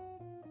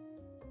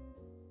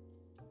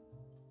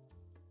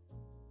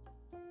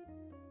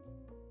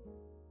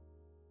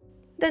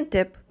 Then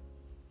tap.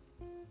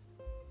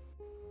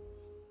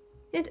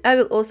 And I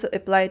will also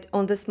apply it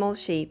on the small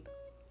shape.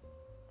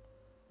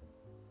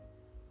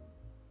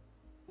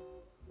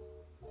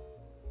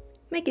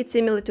 Make it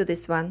similar to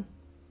this one.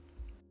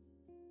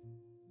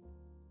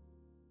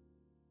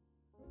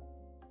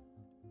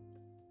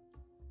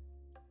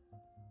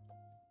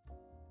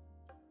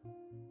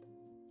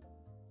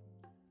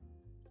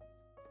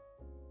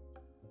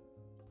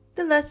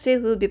 The last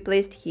shade will be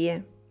placed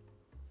here.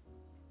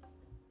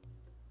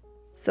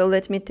 So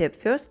let me tap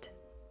first.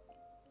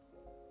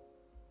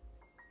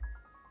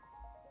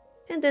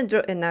 And then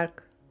draw an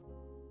arc.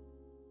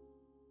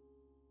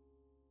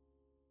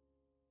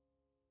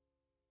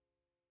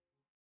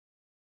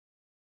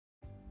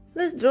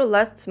 Let's draw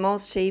last small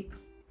shape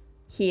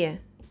here,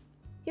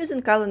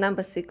 using color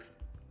number 6.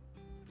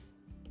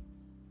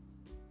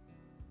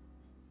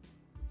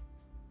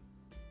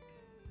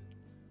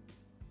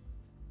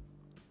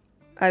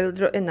 I will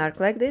draw an arc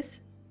like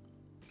this.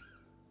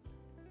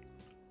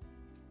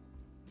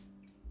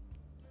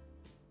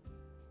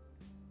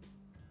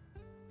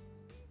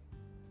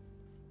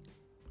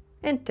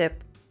 And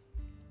tap.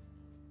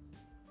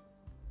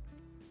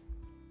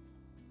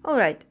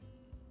 Alright.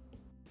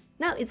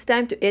 Now it's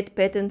time to add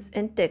patterns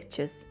and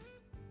textures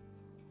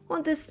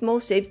on these small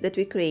shapes that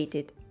we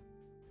created.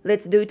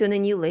 Let's do it on a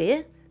new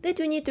layer that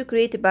we need to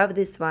create above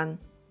this one.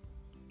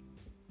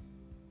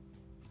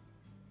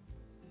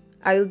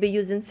 I will be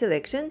using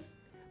selection,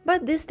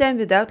 but this time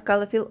without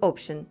color fill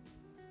option.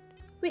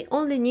 We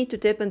only need to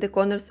tap on the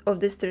corners of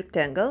this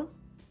rectangle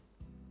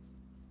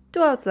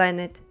to outline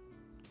it.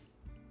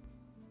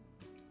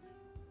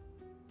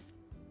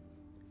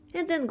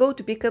 and then go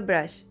to pick a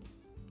brush.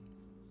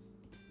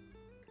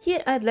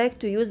 Here I'd like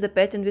to use the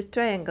pattern with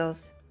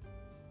triangles.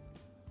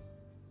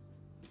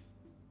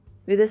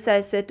 With the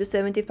size set to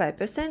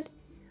 75%,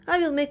 I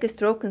will make a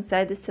stroke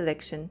inside the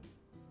selection.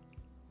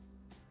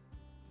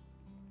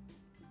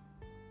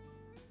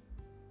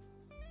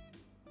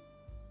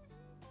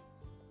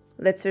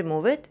 Let's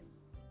remove it.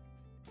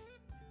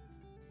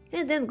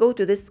 And then go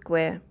to this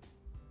square.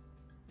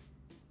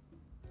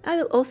 I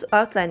will also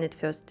outline it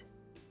first,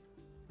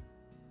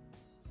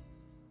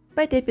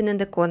 by tapping in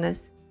the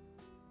corners.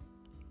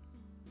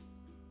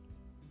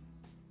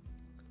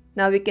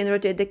 Now we can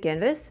rotate the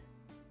canvas,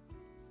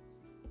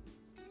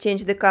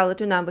 change the color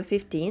to number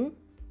 15,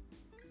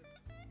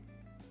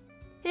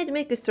 and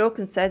make a stroke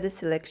inside the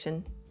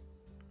selection.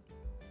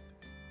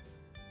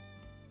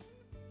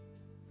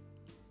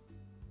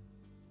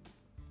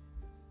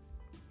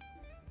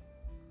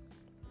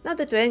 Now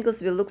the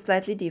triangles will look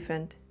slightly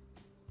different.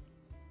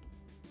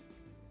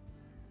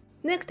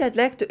 Next, I'd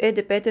like to add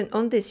a pattern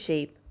on this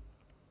shape.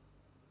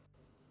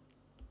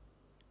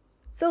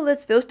 So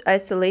let's first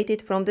isolate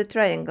it from the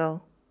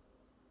triangle.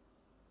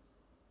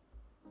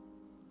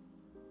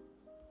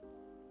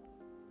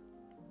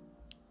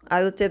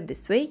 I will tap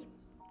this way.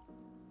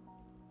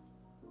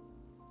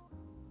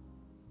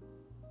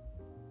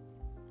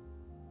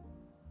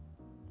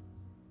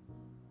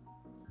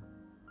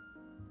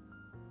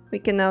 We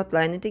can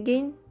outline it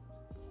again.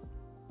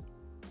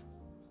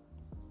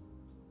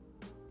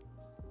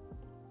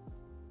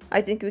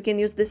 I think we can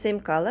use the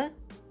same color,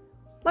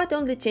 but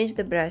only change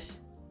the brush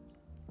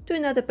to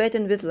another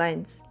pattern with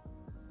lines.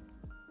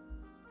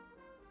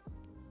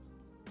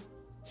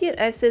 Here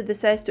I've set the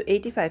size to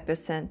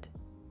 85%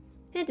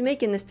 and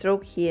making a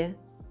stroke here.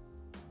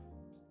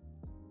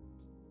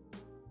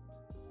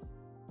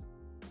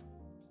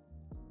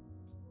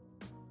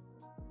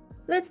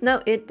 Let's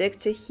now add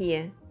texture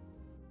here.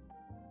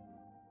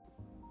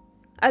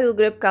 I will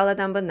grab color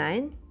number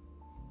 9.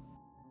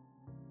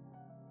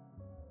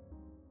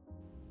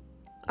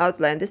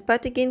 Outline this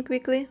part again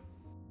quickly.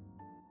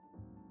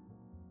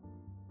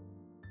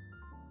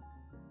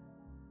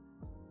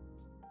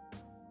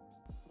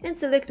 And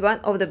select one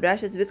of the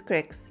brushes with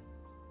cracks.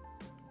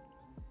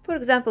 For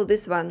example,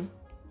 this one.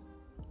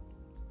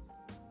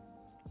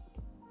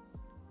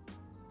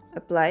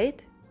 Apply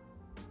it.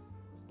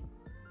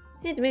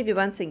 And maybe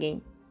once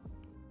again.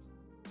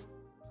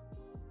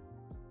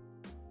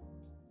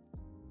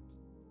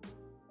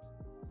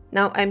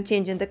 Now I'm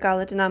changing the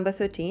color to number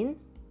 13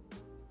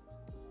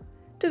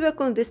 to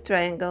work on this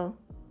triangle.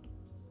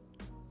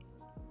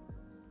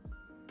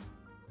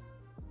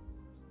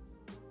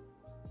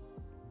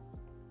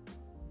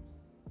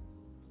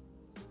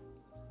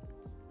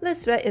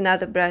 Let's try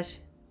another brush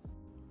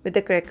with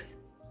the cracks.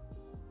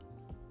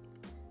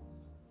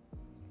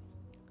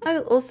 I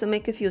will also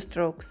make a few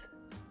strokes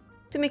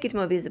to make it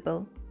more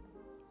visible.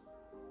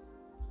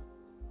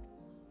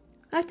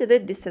 After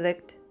that,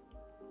 deselect.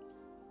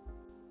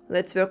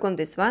 Let's work on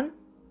this one.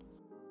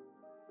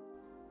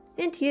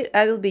 And here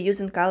I will be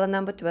using color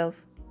number 12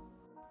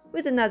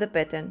 with another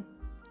pattern.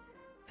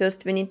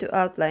 First we need to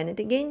outline it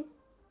again.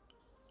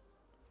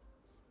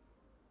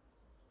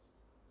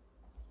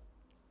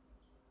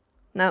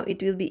 Now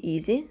it will be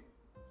easy.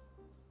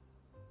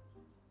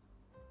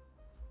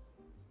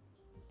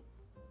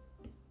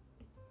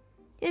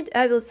 And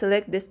I will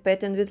select this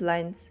pattern with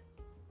lines.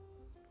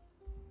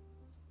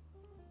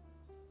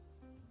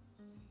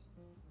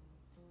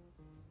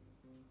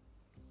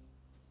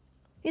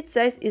 Its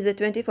size is at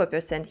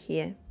 24%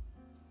 here.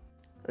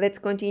 Let's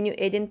continue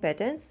adding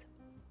patterns,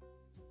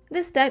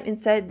 this time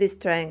inside this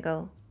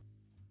triangle.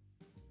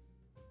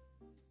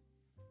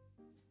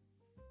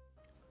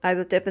 I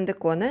will tap in the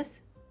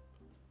corners,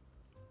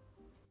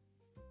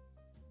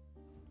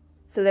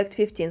 select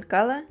 15th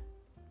color,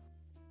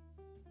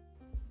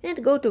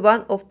 and go to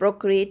one of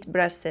Procreate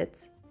brush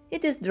sets.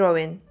 It is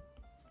drawing.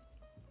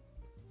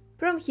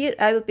 From here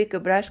I will pick a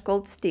brush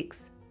called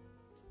Sticks.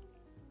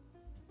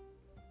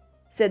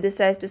 Set the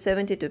size to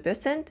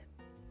 72%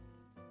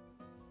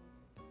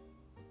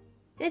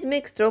 and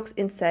make strokes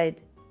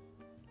inside.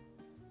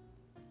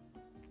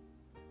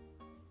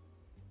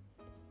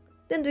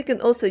 Then we can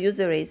also use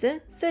a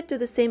razor set to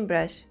the same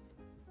brush,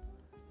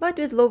 but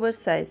with lower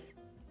size,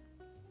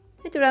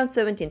 at around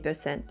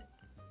 17%.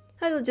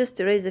 I will just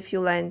erase a few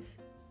lines,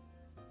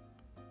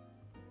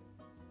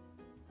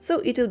 so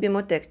it will be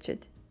more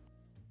textured.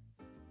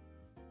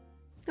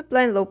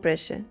 Applying low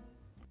pressure.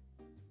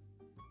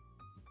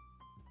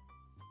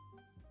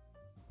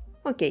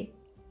 Okay,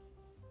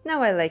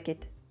 now I like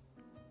it.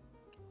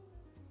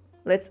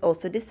 Let's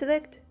also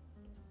deselect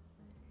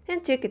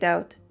and check it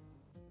out.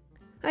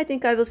 I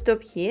think I will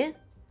stop here,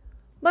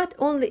 but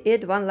only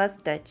add one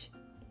last touch.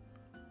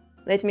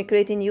 Let me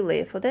create a new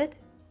layer for that.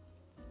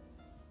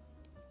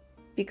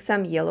 Pick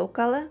some yellow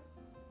color.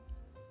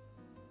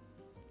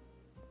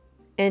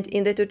 And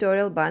in the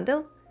tutorial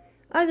bundle,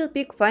 I will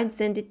pick fine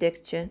sandy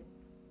texture.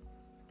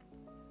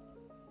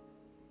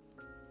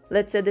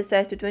 Let's set the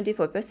size to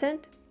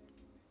 24%.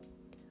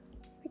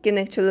 We can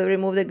actually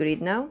remove the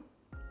grid now.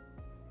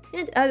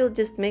 and I will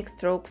just make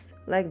strokes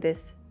like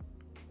this.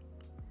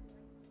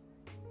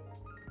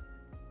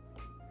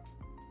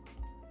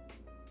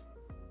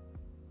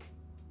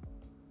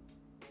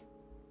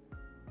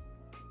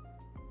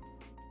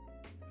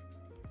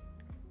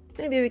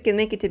 Maybe we can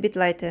make it a bit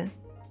lighter.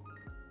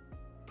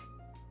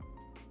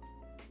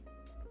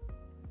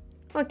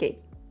 Okay.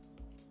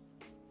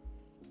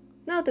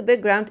 Now the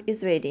background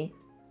is ready.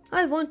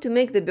 I want to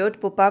make the bird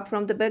pop up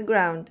from the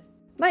background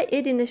by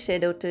adding a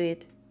shadow to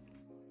it.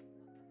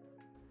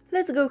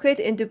 Let's go ahead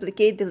and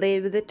duplicate the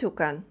layer with the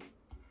toucan.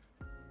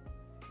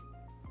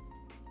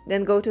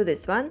 Then go to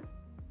this one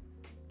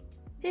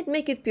and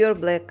make it pure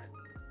black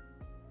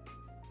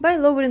by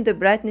lowering the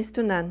brightness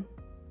to none.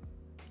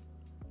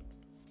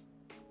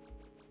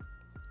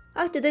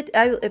 After that,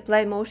 I will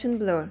apply motion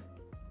blur,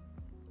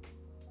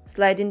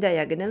 sliding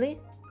diagonally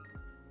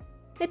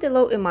at a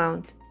low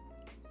amount.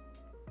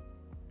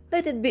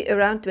 Let it be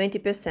around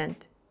 20%.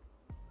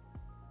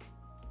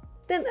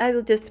 Then I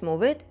will just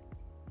move it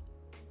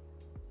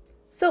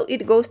so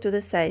it goes to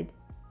the side,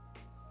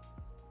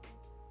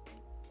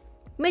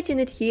 matching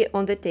it here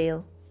on the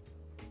tail.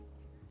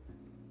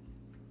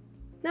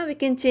 Now we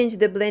can change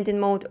the blending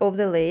mode of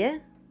the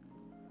layer.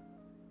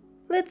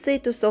 Let's say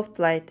to soft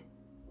light.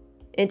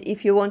 And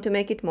if you want to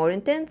make it more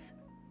intense,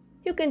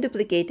 you can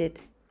duplicate it.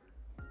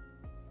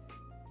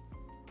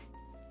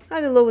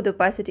 I will lower the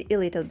opacity a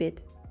little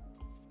bit.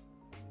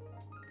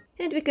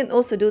 And we can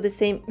also do the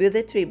same with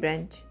the tree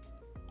branch.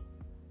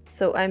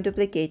 So I'm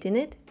duplicating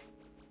it,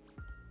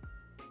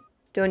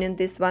 turning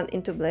this one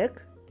into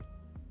black,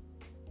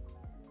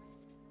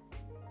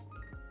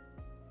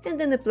 and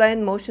then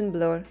applying motion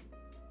blur.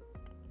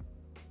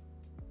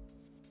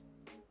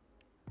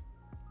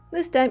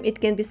 This time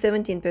it can be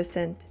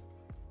 17%.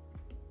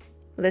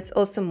 Let's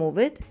also move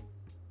it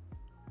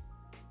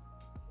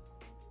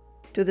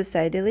to the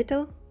side a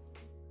little.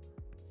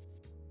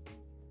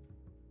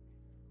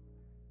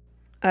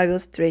 I will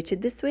stretch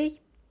it this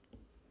way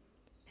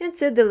and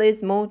set the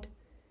lace mode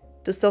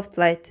to soft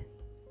light.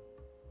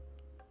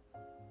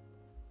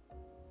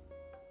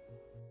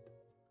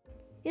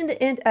 In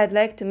the end, I'd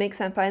like to make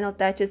some final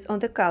touches on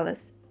the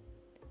colors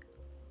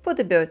for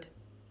the bird.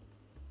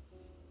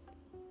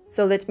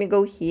 So let me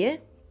go here,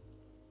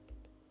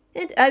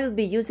 and I will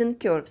be using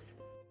curves.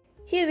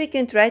 Here we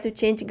can try to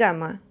change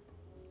gamma,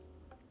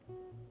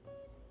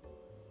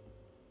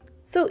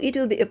 so it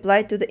will be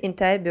applied to the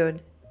entire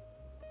bird.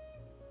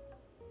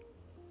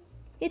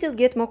 It will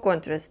get more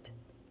contrast.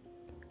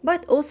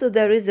 But also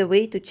there is a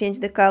way to change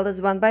the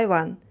colors one by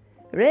one: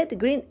 red,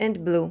 green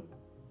and blue.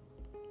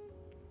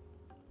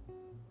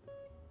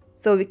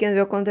 So we can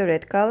work on the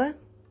red color.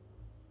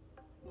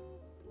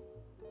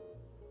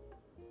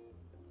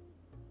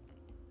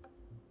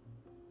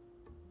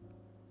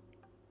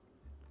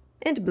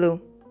 And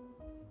blue.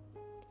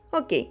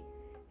 Okay,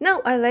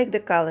 now I like the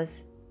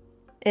colors.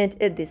 And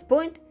at this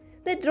point,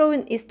 the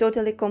drawing is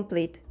totally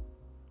complete.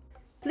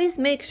 Please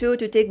make sure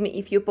to tag me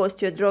if you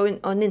post your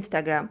drawing on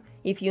Instagram.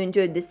 If you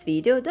enjoyed this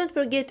video, don't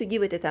forget to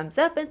give it a thumbs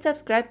up and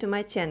subscribe to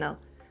my channel.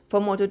 For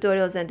more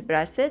tutorials and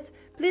brush sets,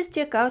 please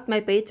check out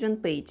my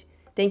Patreon page.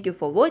 Thank you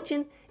for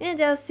watching,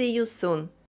 and I'll see you soon.